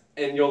podcast,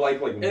 and you'll like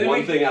then one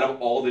we- thing out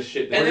of all the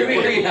shit. and then we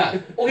we're can- Yeah.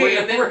 Okay,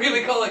 and then- we're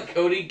gonna call it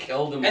Cody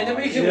killed him. And then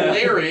we can Yeah.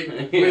 layer it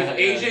with Yeah.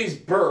 AJ's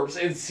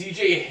burps and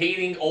CJ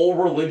hating all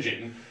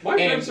religion. My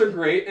and- rips are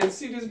great, and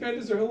CJ's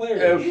bands are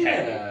hilarious. Okay.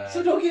 Yeah.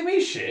 So don't give me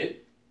shit.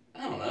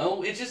 I don't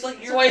know. It's just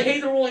like So I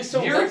hate the Rolling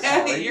Stones. Your I'm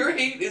sorry.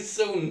 hate is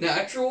so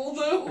natural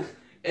though,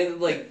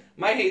 and like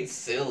my hate's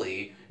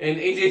silly, and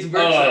AJ's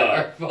burps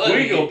are funny.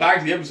 we go back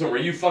to the episode where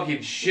you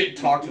fucking shit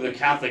talked to the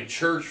Catholic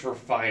Church for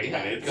 5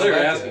 Yeah. minutes. Go They're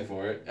back to asking it.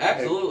 for it.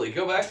 Absolutely,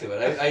 go back to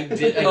it. I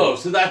did. I Oh,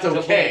 so that's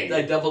okay.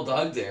 I double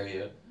dog dare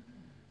you.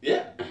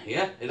 Yeah.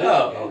 Yeah, it is.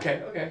 Oh,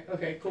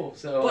 okay, cool.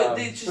 So, But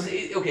it's just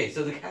okay.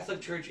 So the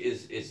Catholic Church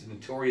is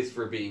notorious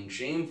for being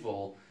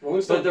shameful, Rolling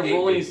but Stone the hate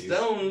Rolling babies.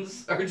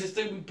 Stones are just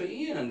a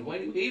band. Why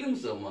do you hate them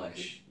so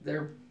much?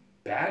 they're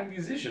bad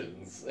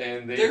musicians,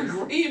 and They're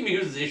great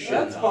musicians.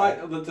 That's fine.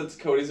 That's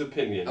Cody's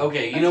opinion.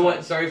 Okay, you That's know fine.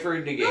 what? Sorry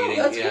for negating. No,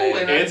 that's yeah, cool, yeah.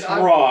 and It's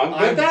I'm- wrong,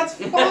 but I'm- that's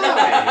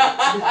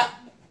fine.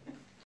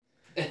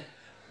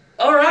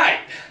 All right.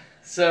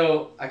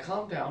 So I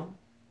calmed down.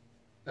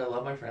 I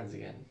love my friends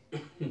again.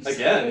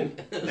 Again?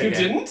 You Again.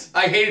 didn't?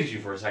 I hated you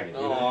for a second.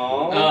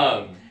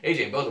 Aww.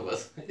 AJ, both of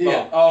us.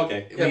 Yeah. Oh,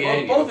 okay. Yeah, Me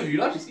and both of you,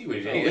 not just you,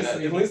 AJ. At least-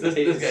 Yeah. at least the this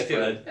hate guy is too.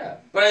 spread. Yeah,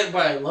 but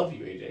I love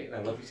you, AJ, and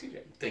I love you, CJ.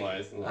 Thank you.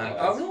 Lies, lies.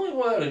 I'm the only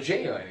one with a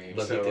J on my name,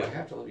 Love so you too. I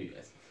have to love you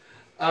guys.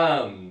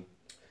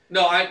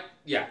 No,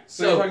 yeah.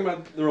 So you're talking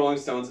about the Rolling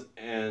Stones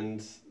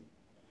and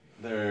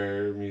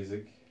their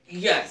music.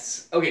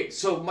 Yes. Okay,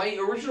 so my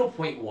original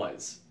point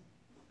was,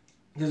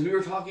 because we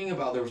were talking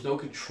about there was no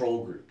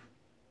control group.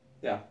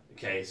 Yeah.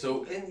 Okay,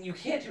 so, and you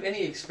can't do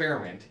any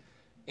experiment,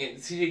 and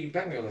CJ, you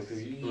back me on this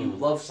because you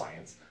love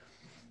science.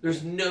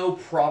 There's no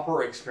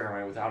proper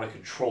experiment without a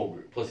control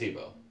group.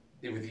 Placebo.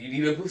 You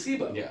need a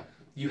placebo. Yeah.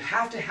 You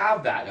have to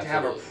have that to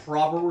have a Absolutely.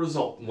 proper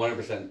result.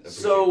 100%.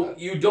 So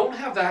you don't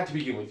have that to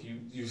begin with.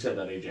 You said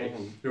that, AJ.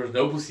 Mhm. There was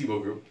no placebo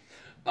group.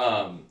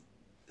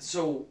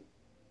 So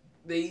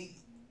the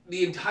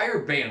entire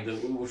band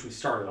which we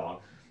started on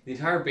The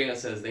entire band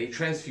says they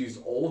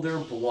transfused all their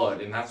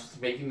blood, and that's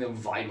what's making them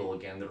vital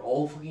again. They're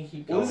all fucking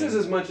keep going. Well, this is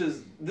as much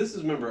as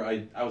remember,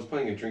 I was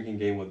playing a drinking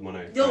game with one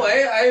night. No,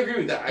 I agree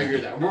with that. I agree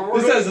with that.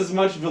 This has as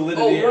much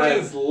validity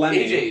as Lemmy.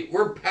 AJ,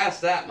 we're past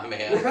that, my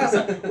man. We're past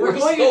that. We're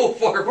going so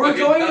far. We're fucking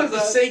going past with the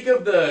that. sake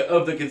of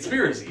the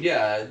conspiracy.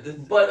 Yeah,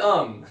 But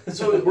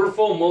so we're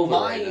full Mulder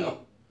right now.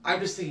 I'm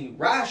just thinking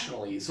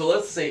rationally. So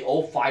let's say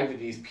all 5 of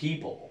these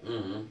people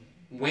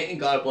went and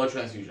got a blood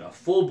transfusion, a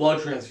full blood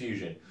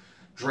transfusion,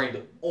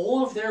 drained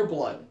all of their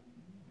blood,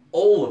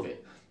 all of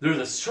it. There's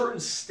a certain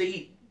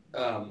state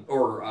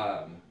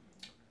I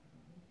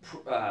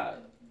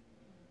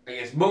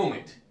guess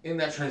moment in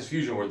that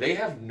transfusion where they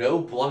have no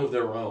blood of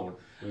their own,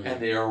 and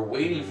they are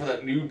waiting for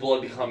that new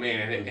blood to come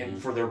in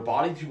and for their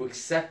body to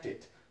accept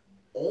it.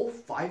 All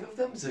 5 of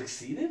them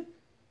succeeded?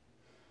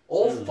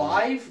 All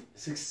 5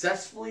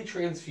 successfully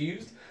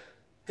transfused?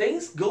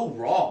 Things go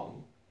wrong.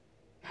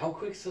 How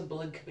quick's the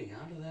blood coming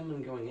out of them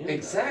and going in?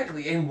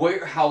 Exactly. And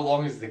how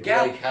long is the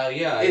gap? Like how?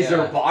 Yeah. Is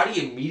their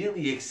body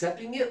immediately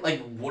accepting it? Like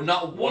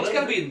not one Well, it's of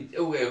gotta them, be.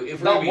 If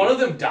we're not gonna be, one of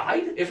them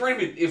died? If we're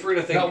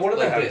gonna think Not one of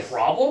them like had this,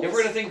 problems? if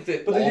we're gonna think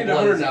that But they all did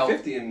blood is out.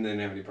 150 and didn't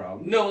have any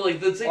problem. No, like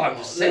let's think. I'm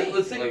just saying,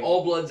 let's think like-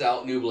 all blood's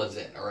out, new blood's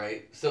in. All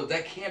right, so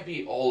that can't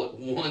be all at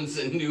once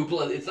and new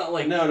blood. It's not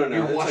like No,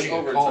 you're it's washing like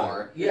a over car.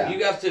 time. Yeah.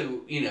 You have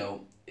to,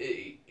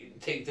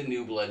 take the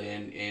new blood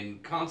in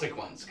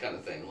consequence kind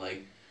of thing.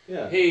 Like,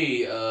 Yeah. hey,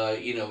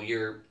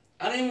 you're.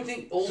 I don't even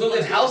think old. So then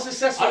blood's how going-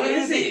 successful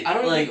is it? I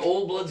don't Like- think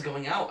old blood's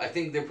going out. I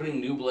think they're putting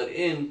new blood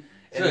in.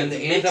 So And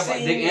then it's the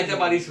mixing-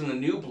 antibodies from the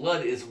new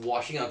blood is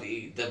washing out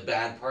the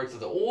bad parts of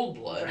the old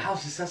blood. But how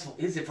successful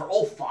is it for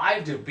all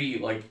 5 to be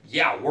like,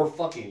 yeah, we're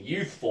fucking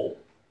youthful?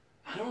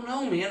 I don't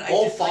know, man.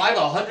 All 5,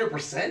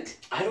 100%?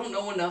 I don't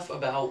know enough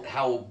about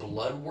how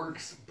blood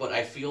works, but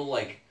I feel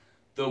like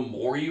the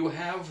more you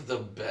have, the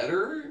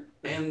better.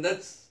 And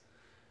that's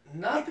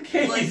Not the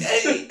case. like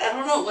I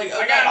don't know. Like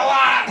I got a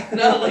lot!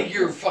 Not like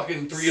you're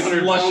fucking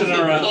 300 Slushing pounds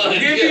of around. blood.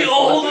 Give me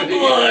all the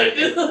blood!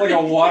 Like a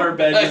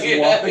waterbed just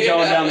Yeah,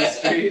 going down the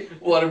street.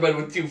 Waterbed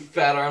with 2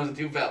 fat arms and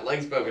 2 fat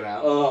legs poking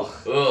out. Ugh.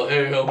 Oh,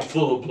 hey, I'm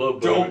full of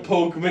blood. Don't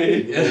poke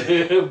me.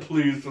 Yeah,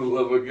 please, for the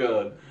love of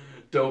God,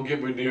 don't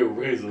get me near a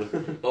razor.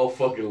 I'll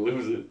fucking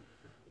lose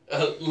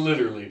it.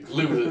 Literally,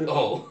 lose it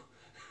all.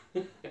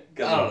 I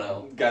don't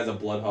know. Guy's a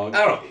blood hog.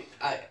 I don't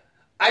know.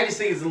 I just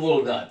think it's a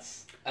little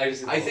nuts. I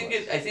think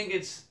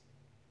it's.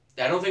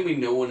 I don't think we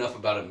know enough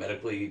about it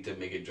medically to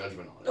make a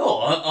judgment on it. No,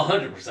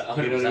 100%. 100%.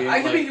 You know what I mean? I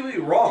could Like- be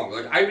completely wrong.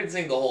 Like, I've been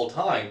saying the whole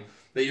time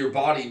that your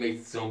body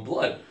makes its own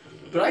blood.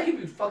 But I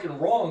could be fucking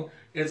wrong.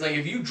 And it's like,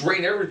 if you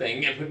drain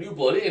everything and put new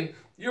blood in,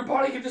 your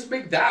body could just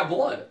make that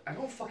blood. I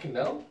don't fucking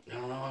know. I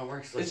don't know how it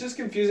works. Like, It's just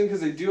confusing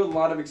because they do a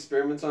lot of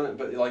experiments on it,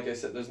 but like I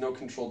said, there's no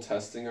controlled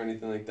testing or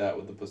anything like that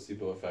with the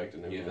placebo effect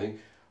and everything.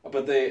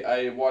 But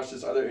I watched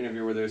this other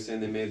interview where they were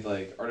saying they made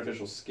like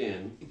artificial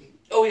skin.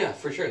 oh yeah,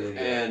 for sure they do.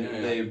 And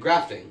Yeah, they-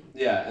 grafting.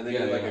 Yeah, and they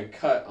Yeah, did like yeah. a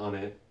cut on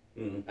it,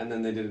 Mm. and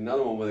then they did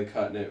another one where they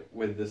cut in it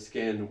with the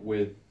skin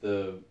with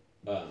the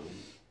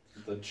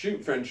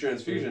French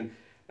transfusion,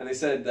 and they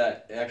said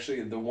that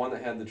actually the one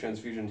that had the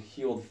transfusion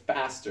healed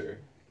faster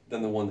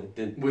than the one that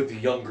didn't. With the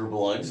younger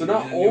blood. So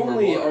not The newer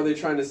only blood. are they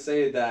trying to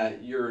say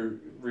that you're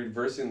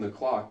reversing the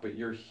clock, but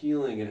your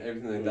healing and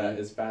everything like that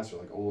is faster,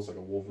 like almost like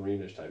a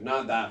Wolverine-ish type.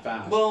 Not that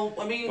fast. Well,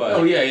 I mean, But-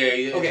 Oh, yeah.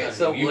 okay,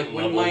 so You like can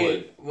when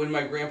level when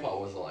my grandpa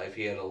was alive,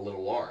 he had a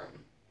little arm.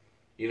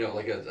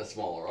 Like a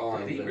smaller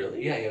arm. Did he but-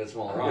 really? Yeah, he had a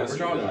smaller Yeah, arm.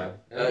 strong arm.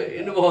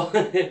 Well,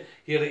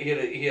 he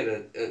had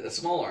a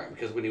small arm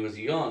because when he was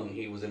young,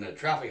 he was in a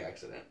traffic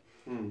accident,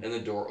 Hmm. and the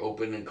door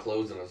opened and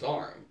closed on his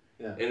arm,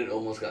 Yeah. and it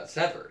almost got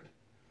severed.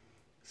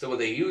 So what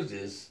they used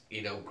is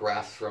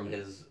grafts from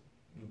his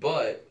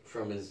butt,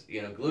 from his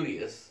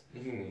gluteus,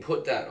 Mhm.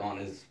 put that on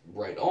his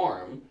right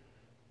arm,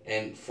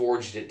 and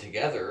forged it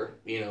together,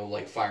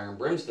 like fire and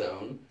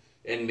brimstone,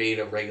 and made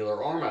a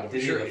regular arm out of Did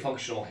it. he have a Sure,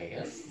 functional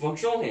hand?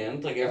 functional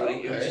hand, like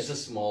everything. It was Okay. just a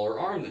smaller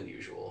arm than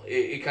usual.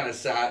 It kind of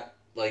sat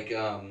like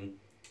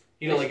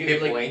Like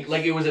hip length?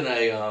 like it was in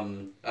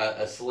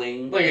a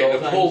sling. Like the whole a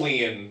time.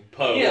 Napoleon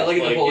pose. Yeah, like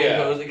a Napoleon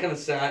yeah. pose. It kind of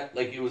sat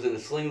like it was in a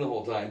sling the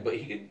whole time, but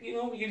he could he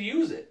could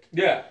use it,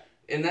 Yeah.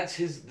 and that's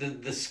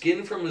the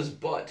skin from his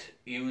butt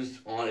used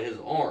on his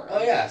arm.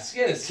 Oh, yeah.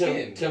 Skin is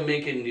skin. To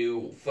make a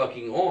new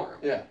fucking arm.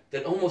 Yeah.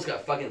 That almost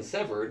got fucking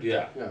severed.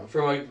 Yeah.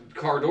 From a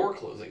car door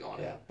closing on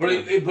it. Yeah. But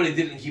it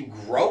didn't keep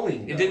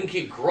growing. It though. didn't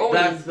keep growing.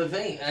 That's the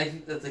thing. And I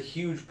think that's a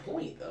huge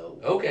point, though.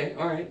 Okay,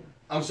 all right.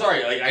 I'm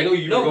sorry. Like, I know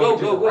you're No, going go, a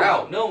different go, go.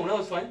 route. No,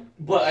 it's fine.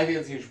 But I think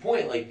that's a huge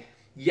point. Like,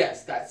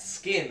 yes, that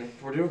skin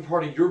for a different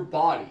part of your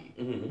body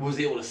Mhm. was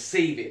able to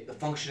save it. The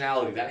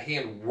functionality, that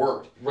hand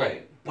worked.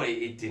 Right. But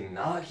it did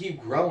not keep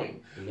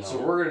growing. No. So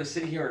we're going to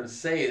sit here and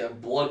say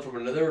that blood from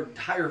another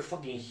entire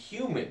fucking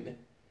human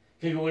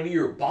can go into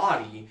your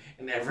body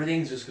and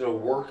everything's just gonna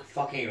work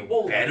fucking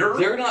better.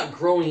 They're not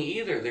growing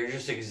either. They're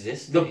just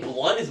existing. The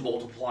blood is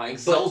multiplying.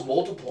 Cells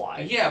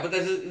multiply. Yeah, but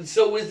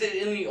so is it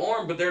in the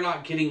arm. But they're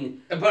not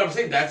getting. But I'm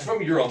saying that's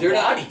from your own They're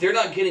body. not. They're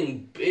not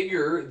getting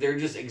bigger. They're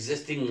just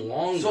existing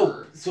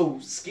longer. So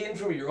skin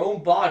from your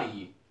own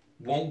body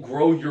won't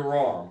grow your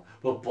arm,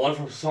 but blood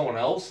from someone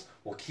else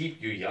will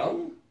keep you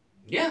young?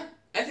 Yeah,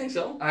 I think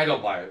so. I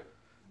don't buy it.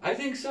 I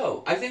think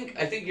so. I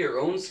think your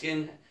own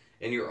skin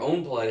and your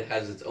own blood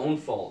has its own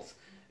faults.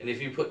 And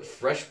if you put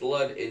fresh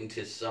blood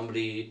into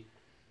somebody,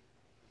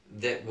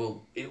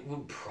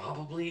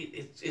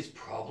 it's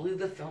probably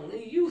the fountain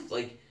of youth.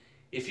 Like,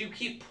 if you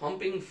keep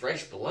pumping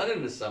fresh blood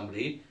into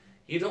somebody,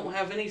 you don't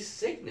have any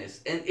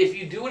sickness. And if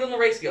you do it on the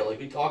rate scale, like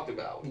we talked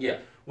about, Yeah.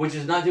 which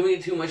is not doing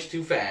it too much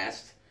too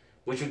fast,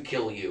 which would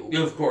kill you.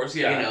 Of course,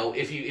 yeah. You know,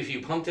 if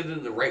you pumped it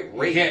at the right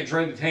rate. You can't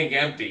drain the tank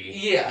empty.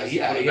 Yeah, Just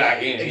yeah, put it yeah.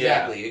 back in.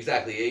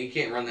 Exactly. You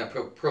can't run that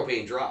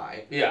propane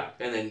dry. Yeah.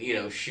 And then,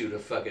 shoot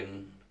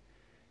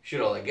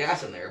all that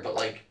gas in there. But,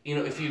 like,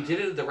 if you did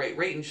it at the right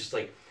rate and just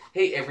like,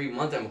 hey, every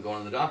month I'm going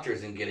to the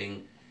doctors and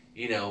getting,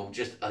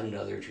 just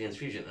another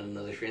transfusion.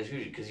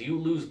 Because you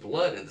lose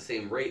blood at the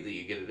same rate that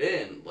you get it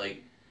in.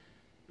 Like,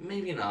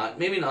 maybe not,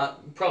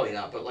 probably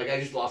not. But, like, I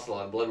just lost a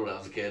lot of blood when I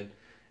was a kid.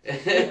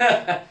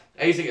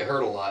 I used to get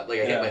hurt a lot.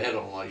 Like, I hit my head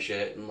on a lot of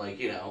shit. And, like,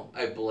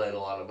 I bled a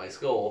lot of my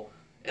skull.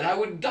 And I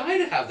would die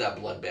to have that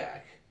blood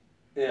back.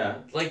 Yeah.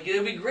 Like,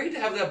 it'd be great to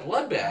have that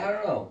blood back. I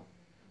don't know.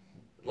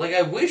 Like,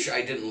 I wish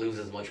I didn't lose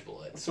as much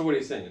blood. So what are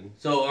you saying?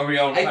 So are we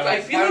on I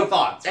feel final like,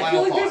 thoughts? I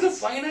feel like there's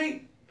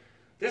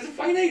a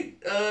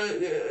finite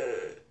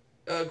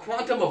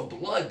quantum of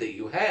blood that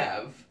you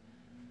have,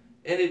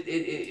 and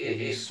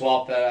If you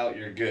swap that out,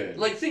 you're good.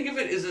 like, think of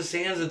it as a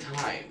sands of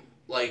time.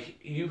 Like,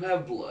 you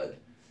have blood,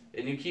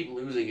 and you keep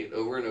losing it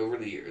over and over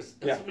the years,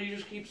 and somebody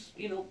just keeps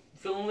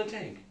filling the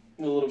tank.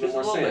 A little bit Just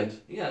more a little sand.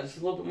 bit. Yeah, just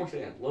a little bit more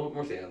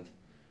sand.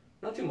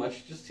 Not too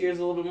much. Just here's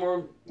a little bit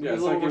more. Yeah,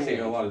 it's not giving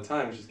you a lot of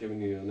time. It's just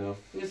giving you enough.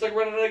 It's like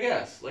running out of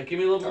gas. Like, give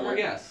me a little bit more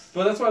gas.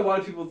 But that's why a lot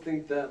of people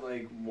think that,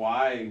 like,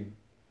 why,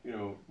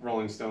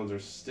 Rolling Stones are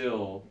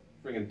still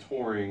friggin'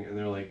 touring and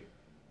they're like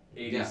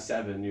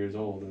 87 years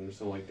old and they're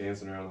still like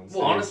dancing around on stage.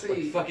 Well,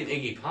 honestly, Like fucking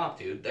Iggy Pop,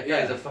 dude. That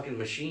guy's a fucking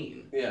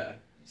machine. Yeah.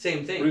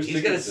 Same thing. Bruce He's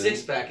got a Dickinson.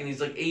 six pack and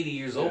he's like 80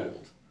 years Yeah.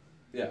 old.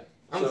 Yeah.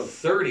 I'm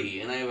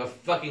 30 and I have a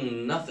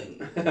fucking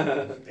nothing.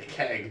 a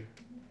keg.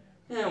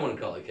 I wouldn't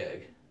call it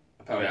keg.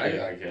 Powder I keg.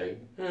 got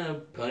a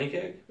keg. Pony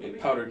keg, maybe?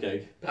 Powder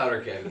keg.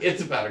 Powder keg.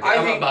 It's a powder keg. I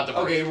I'm think, about to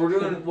okay,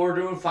 burst. we're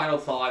doing final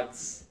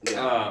thoughts.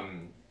 Yeah.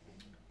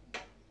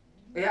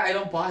 Yeah, I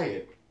don't buy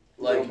it.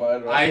 You Like, don't buy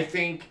it at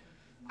all?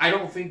 I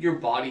don't think your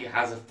body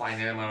has a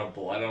finite amount of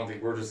blood. I don't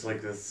think we're just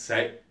like this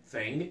set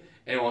thing.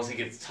 And once it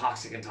gets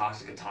toxic,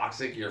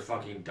 you're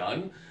fucking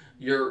done.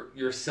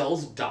 Your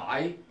cells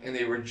die and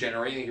they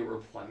regenerate and get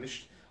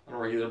replenished on a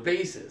regular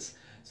basis.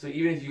 So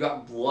even if you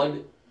got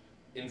blood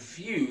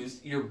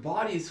infused, your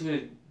body is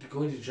going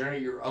to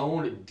generate your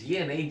own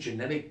DNA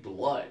genetic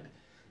blood.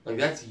 Like,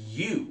 that's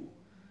you.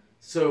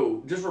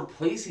 So just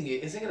replacing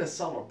it isn't going to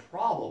solve a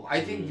problem.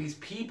 I think these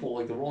people,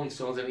 like the Rolling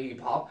Stones and Iggy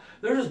Pop,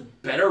 they're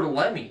just better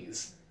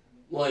Lemmys.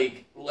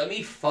 Like,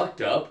 Lemmy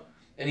fucked up,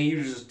 and he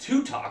was just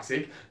too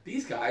toxic.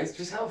 These guys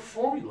just have a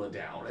formula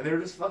down, and they're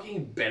just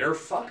fucking better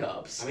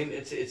fuck-ups. I mean,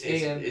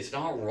 it's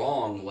not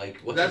wrong.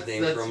 Like, what's his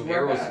name that's from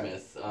where I'm at.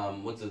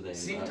 Aerosmith? What's his name?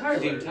 Steven Tyler.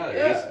 Steven Tyler.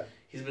 Yeah.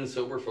 He's been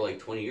sober for like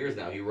 20 years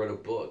now. He wrote a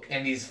book.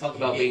 And he's fucking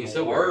About being getting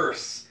sober.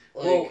 worse.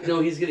 Well, Like, no,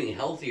 he's getting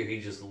healthier.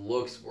 He just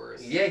looks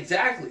worse. yeah,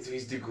 exactly. So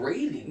he's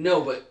degrading. No,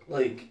 but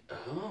Like,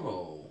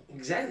 oh,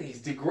 exactly, he's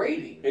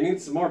degrading. He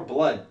needs some more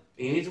blood.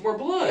 he needs more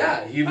blood.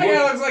 Yeah, he That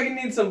guy looks like he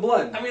needs some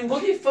blood. I mean,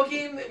 look at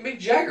fucking Mick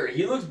Jagger.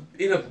 He looks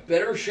in a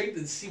better shape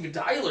than Steven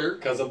Tyler.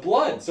 Because of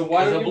blood. So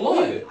why 'Cause don't of you blood.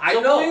 believe it? I So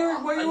know.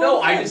 where you No,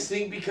 want I that? just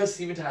think because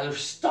Steven Tyler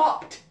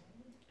stopped.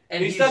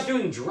 And he stopped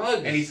doing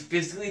drugs. And he's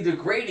physically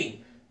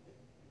degrading.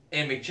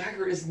 And Mick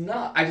Jagger is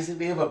not. I just think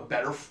they have a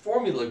better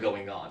formula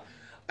going on.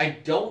 I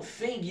don't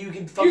think you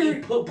can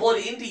fucking put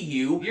blood into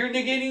you. You're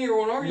negating your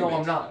own argument. No,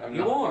 I'm not.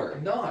 You are.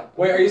 I'm not.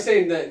 Wait, are you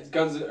saying that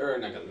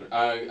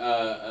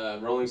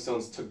Rolling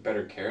Stones took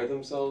better care of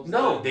themselves?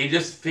 No, then? they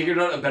just figured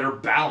out a better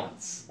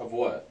balance Of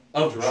what?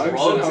 of Drugs and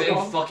drugs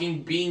alcohol? and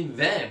fucking being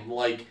them.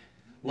 Like,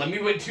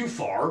 Lemmy went too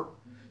far.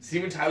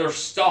 Steven Tyler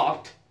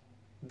stopped.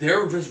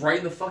 They're just right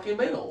in the fucking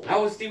middle.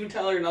 How is Steven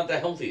Tyler not the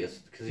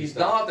healthiest? Because He's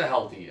not the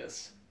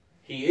healthiest.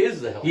 He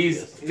is the He's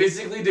healthiest.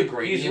 physically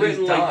degrading. He's and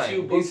written like dying.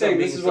 2 books. He's saying on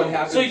this being is what sober.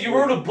 happened. So you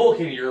wrote a book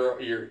and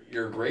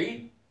you're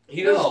great?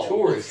 He does No.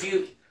 tours.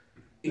 He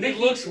Nicky-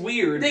 looks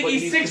weird. but Nicky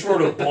he's- Six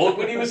wrote a book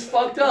when he was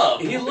fucked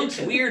up. He looks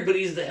weird, but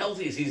he's the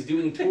healthiest. He's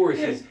doing tours.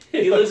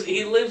 He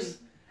lives.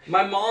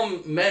 My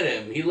mom met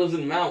him. He lives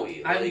in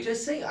Maui. I'm Like,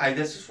 just saying.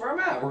 That's just where I'm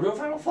at. We're doing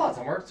final thoughts.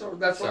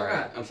 That's where sorry. I'm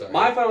at. I'm sorry.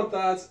 My final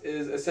thoughts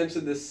is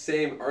essentially the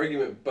same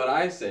argument, but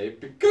I say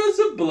because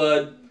of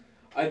blood.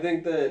 I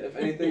think that if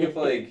anything, if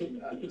like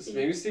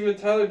maybe Steven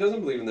Tyler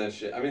doesn't believe in that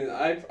shit. I mean,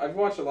 I've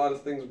watched a lot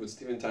of things with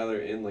Steven Tyler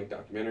in like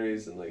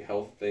documentaries and like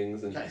health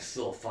things, and Guy's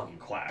still a fucking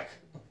quack.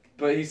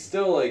 but he's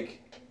still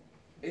like,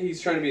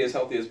 he's trying to be as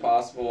healthy as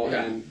possible,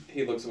 Yeah. and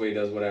he looks the way he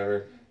does,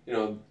 whatever. You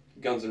know,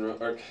 Guns N'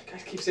 Roses, or I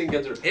keep saying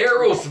Guns N' Roses.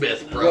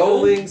 Aerosmith, bro.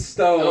 Rolling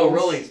Stones. Oh,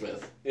 Rolling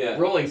Smith. Yeah.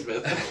 Rolling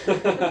Smith.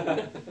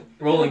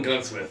 Rolling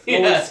Gunsmith. Yeah.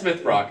 Rolling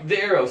Smith Rock. The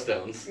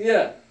Aerostones.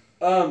 Yeah.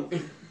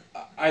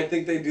 I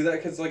think they do that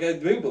because, like, I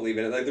do believe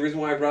in it. Like, the reason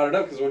why I brought it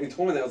up, because when he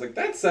told me that, I was like,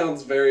 that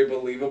sounds very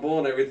believable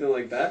and everything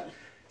like that.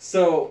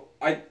 So,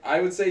 I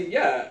would say,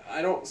 yeah,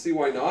 I don't see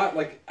why not.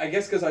 Like, I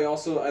guess because I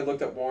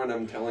looked up more and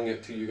I'm telling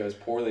it to you guys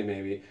poorly,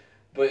 maybe.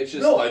 But it's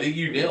just... No, I think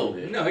you nailed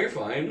it. No, you're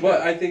fine.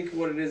 But I think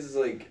what it is,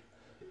 like,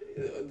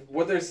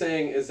 what they're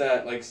saying is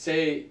that, like,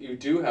 say you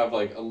do have,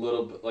 like, a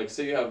little bit, like,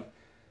 say you have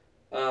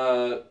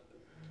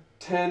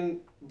 10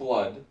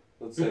 blood,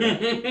 let's say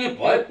that.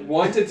 What?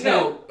 1 to 10.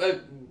 No,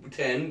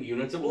 10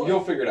 units of blood.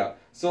 You'll figure it out.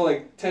 So,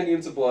 like, 10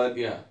 units of blood,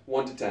 Yeah.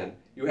 1 to 10.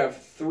 You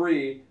have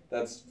 3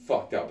 that's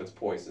fucked up, it's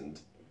poisoned.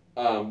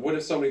 What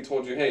if somebody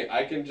told you, hey,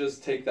 I can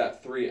just take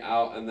that 3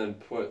 out and then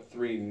put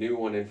 3 new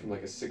one in from,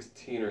 like, a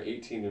 16 or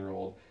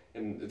 18-year-old,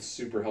 and it's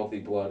super healthy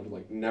blood,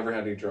 like, never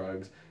had any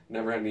drugs,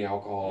 never had any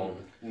alcohol,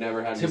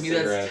 never had To any me,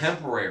 cigarettes. that's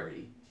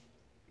temporary.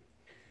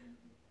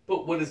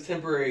 But what is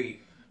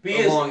temporary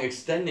Because- along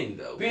extending,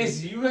 though?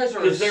 Because you guys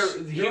are... Because they're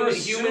you're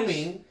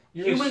humans.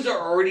 you're Humans are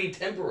already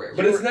temporary.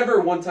 But it's never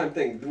a one-time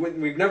thing.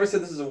 We've never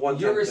said this is a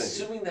one-time You're thing.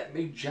 assuming that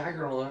Mick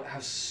Jagger and all that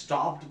have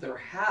stopped their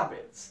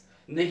habits.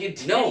 They No,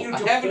 continue I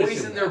to haven't poison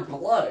assumed their that.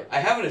 blood. I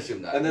haven't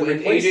assumed that. And then And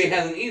replace AJ it.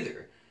 hasn't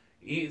either.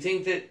 You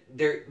think that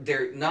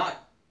they're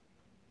not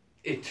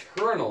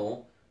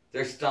eternal,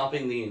 they're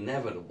stopping the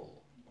inevitable.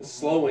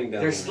 Slowing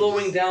down. They're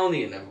slowing down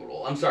the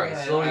inevitable. I'm sorry,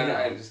 slowing down.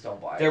 I just don't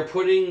buy it. They're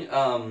putting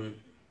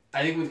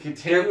I think with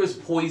continuous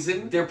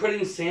poison, they're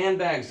putting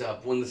sandbags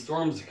up when the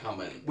storms are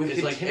coming. with it's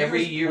continuous like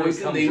every year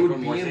poison, comes they to would put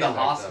more be in the sandbags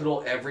up.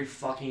 hospital every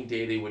fucking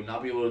day. They would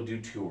not be able to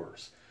do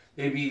tours.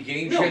 They'd be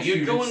getting No,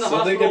 you'd go in the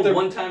So they get hospital their-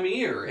 one time a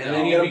year, and No,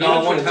 then you'd be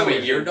not going one time a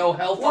tours. year. No,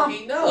 hell Or,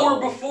 fucking no.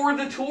 or before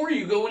the tour,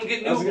 you go and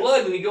get I was new gonna-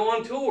 blood, and you go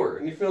on tour.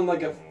 And you're feeling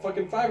like a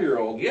fucking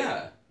 5-year-old.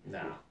 Yeah,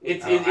 No.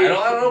 it's I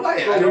don't buy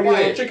it. I Doing don't your buy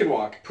little it. chicken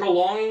walk.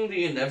 prolonging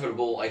the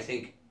inevitable. I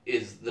think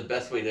is the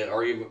best way to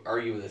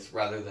argue this,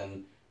 rather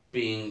than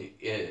being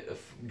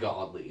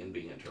godly and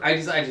being eternal.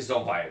 I just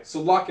don't buy it.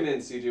 So lock it in,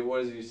 CJ.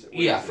 What is you say?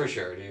 Yeah, for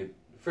sure, dude.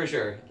 For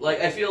sure.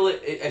 Like I feel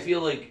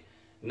like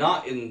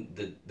not in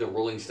the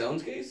Rolling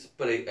Stones case,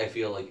 but I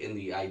feel like in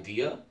the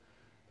idea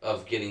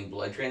of getting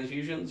blood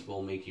transfusions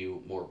will make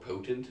you more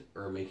potent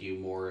or make you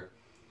more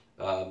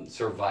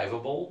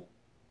survivable.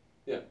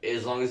 Yeah.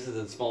 As long as it's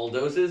in small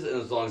doses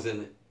and as long as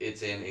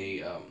it's in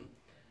a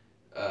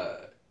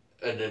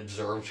an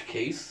observed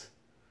case.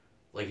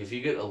 Like if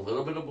you get a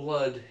little bit of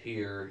blood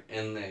here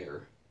and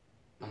there,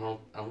 I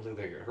don't think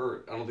they get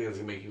hurt. I don't think it's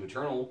gonna make you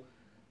eternal,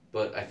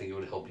 but I think it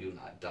would help you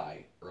not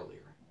die earlier.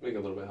 Make it a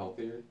little bit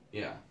healthier.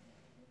 Yeah.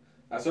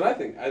 That's what I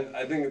think.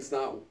 I think it's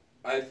not.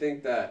 I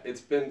think that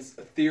it's been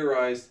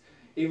theorized.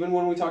 Even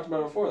when we talked about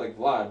it before, like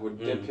Vlad would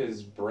dip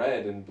his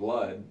bread in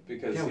blood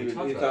because Yeah, we he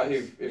talked about thought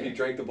this. if he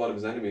drank the blood of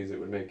his enemies, it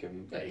would make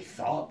him Yeah, you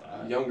thought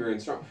that. younger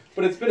and strong.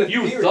 But it's been a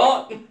You theory.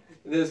 thought?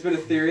 There's been a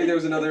theory. There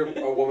was a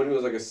woman who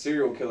was like a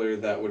serial killer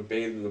that would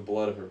bathe in the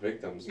blood of her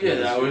victims. Yeah,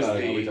 because that she was thought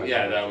we the talked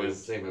yeah about that it.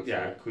 was Same episode.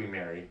 yeah Queen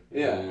Mary.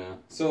 Yeah.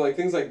 So like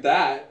things like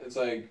that, it's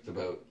like It's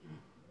about.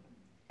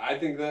 I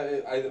think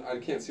that I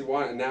can't see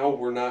why. And now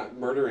we're not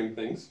murdering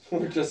things.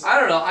 We're just I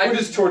don't know. we're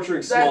just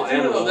torturing small that's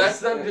animals.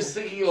 That's not just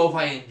thinking. Oh, if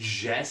I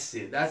ingest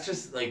it, that's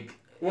just like.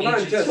 Well, not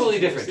ancient just- Totally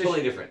superstition. different.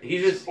 Totally different.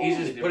 He's just Totally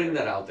putting different.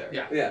 that out there.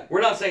 Yeah. Yeah.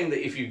 We're not saying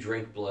that if you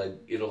drink blood,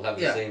 it'll have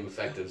the Yeah. same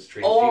effect as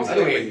All I'm I transfusion. think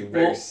it'll Okay, make you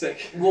very well-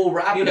 sick. We'll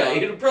wrap You it know,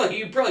 up.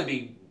 you'd probably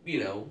be,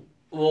 you know.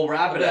 We'll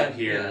wrap it up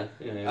here.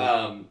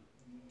 Yeah.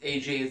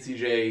 AJ and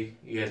CJ,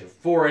 you guys are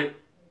for it.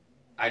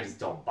 I just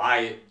don't buy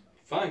it.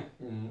 Fine.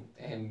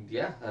 And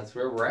yeah, that's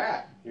where we're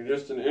at. You're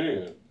just an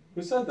idiot.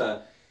 Who said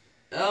that?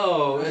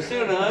 Oh,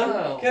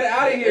 Asuna. Get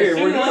out of here.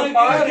 We're Asuna, doing a get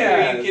out of here,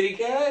 podcast. you kitty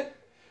cat.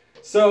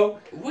 So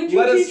When'd you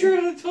Let us- teach her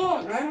how to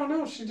talk? I don't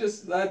know. She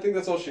just. I think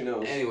that's all she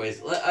knows.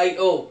 Anyways,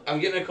 I'm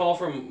getting a call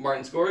from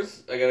Martin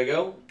Scores. I gotta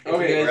go. If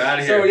Okay, you guys, we're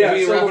outta so here. yeah, Can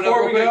we wrap so it up before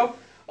real we quick? go,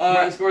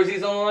 Martin Scores,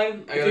 he's online. I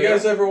if gotta you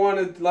guys go. ever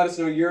want to let us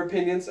know your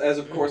opinions, as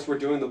of course we're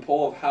doing the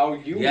poll of how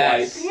you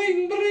Yes. like.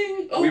 Bling,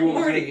 bling. Oh, We will-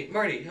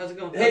 Marty, how's it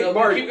going? Hey, No,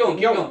 Marty, keep going,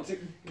 keep yo, going. d-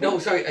 No,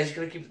 sorry, I just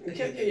gotta keep.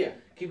 Yeah.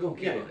 Keep going,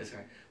 keep Yeah. going. It's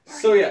alright.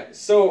 So yeah,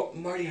 so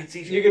Marty, it's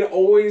CJ. you can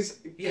always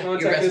Yeah, your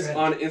contact best us friend.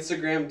 on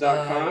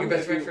Instagram.com. Your best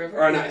if friend you- forever?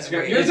 Or on Yeah, Instagram.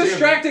 right. You're Instagram.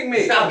 distracting me.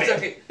 Stop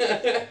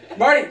it.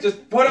 Marty,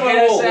 just put him on Hit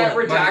us hold. at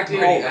Marty, Redacted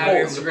Marty, at hold,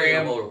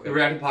 Instagram, hold, the hold.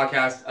 Redacted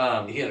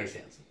Podcast. He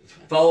understands. It's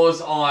fine. Follow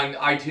us on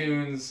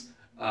iTunes,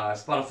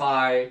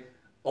 Spotify,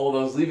 all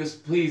those.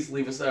 Please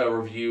leave us a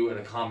review and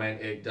a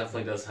comment. It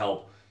definitely does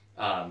help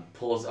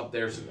pull us up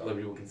there so other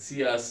people can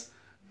see us.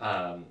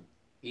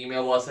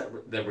 Email us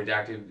at the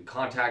redacted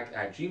contact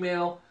at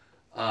gmail.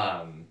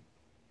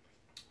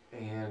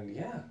 And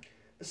yeah.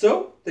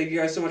 So, thank you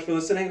guys so much for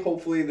listening.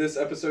 Hopefully this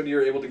episode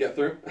you're able to get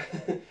through.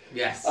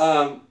 Yes.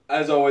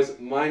 As always,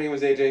 my name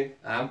is AJ.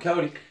 I'm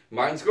Cody.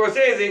 Martin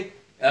Scorsese.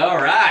 All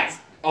right.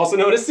 Also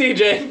known as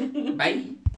CJ. Bye.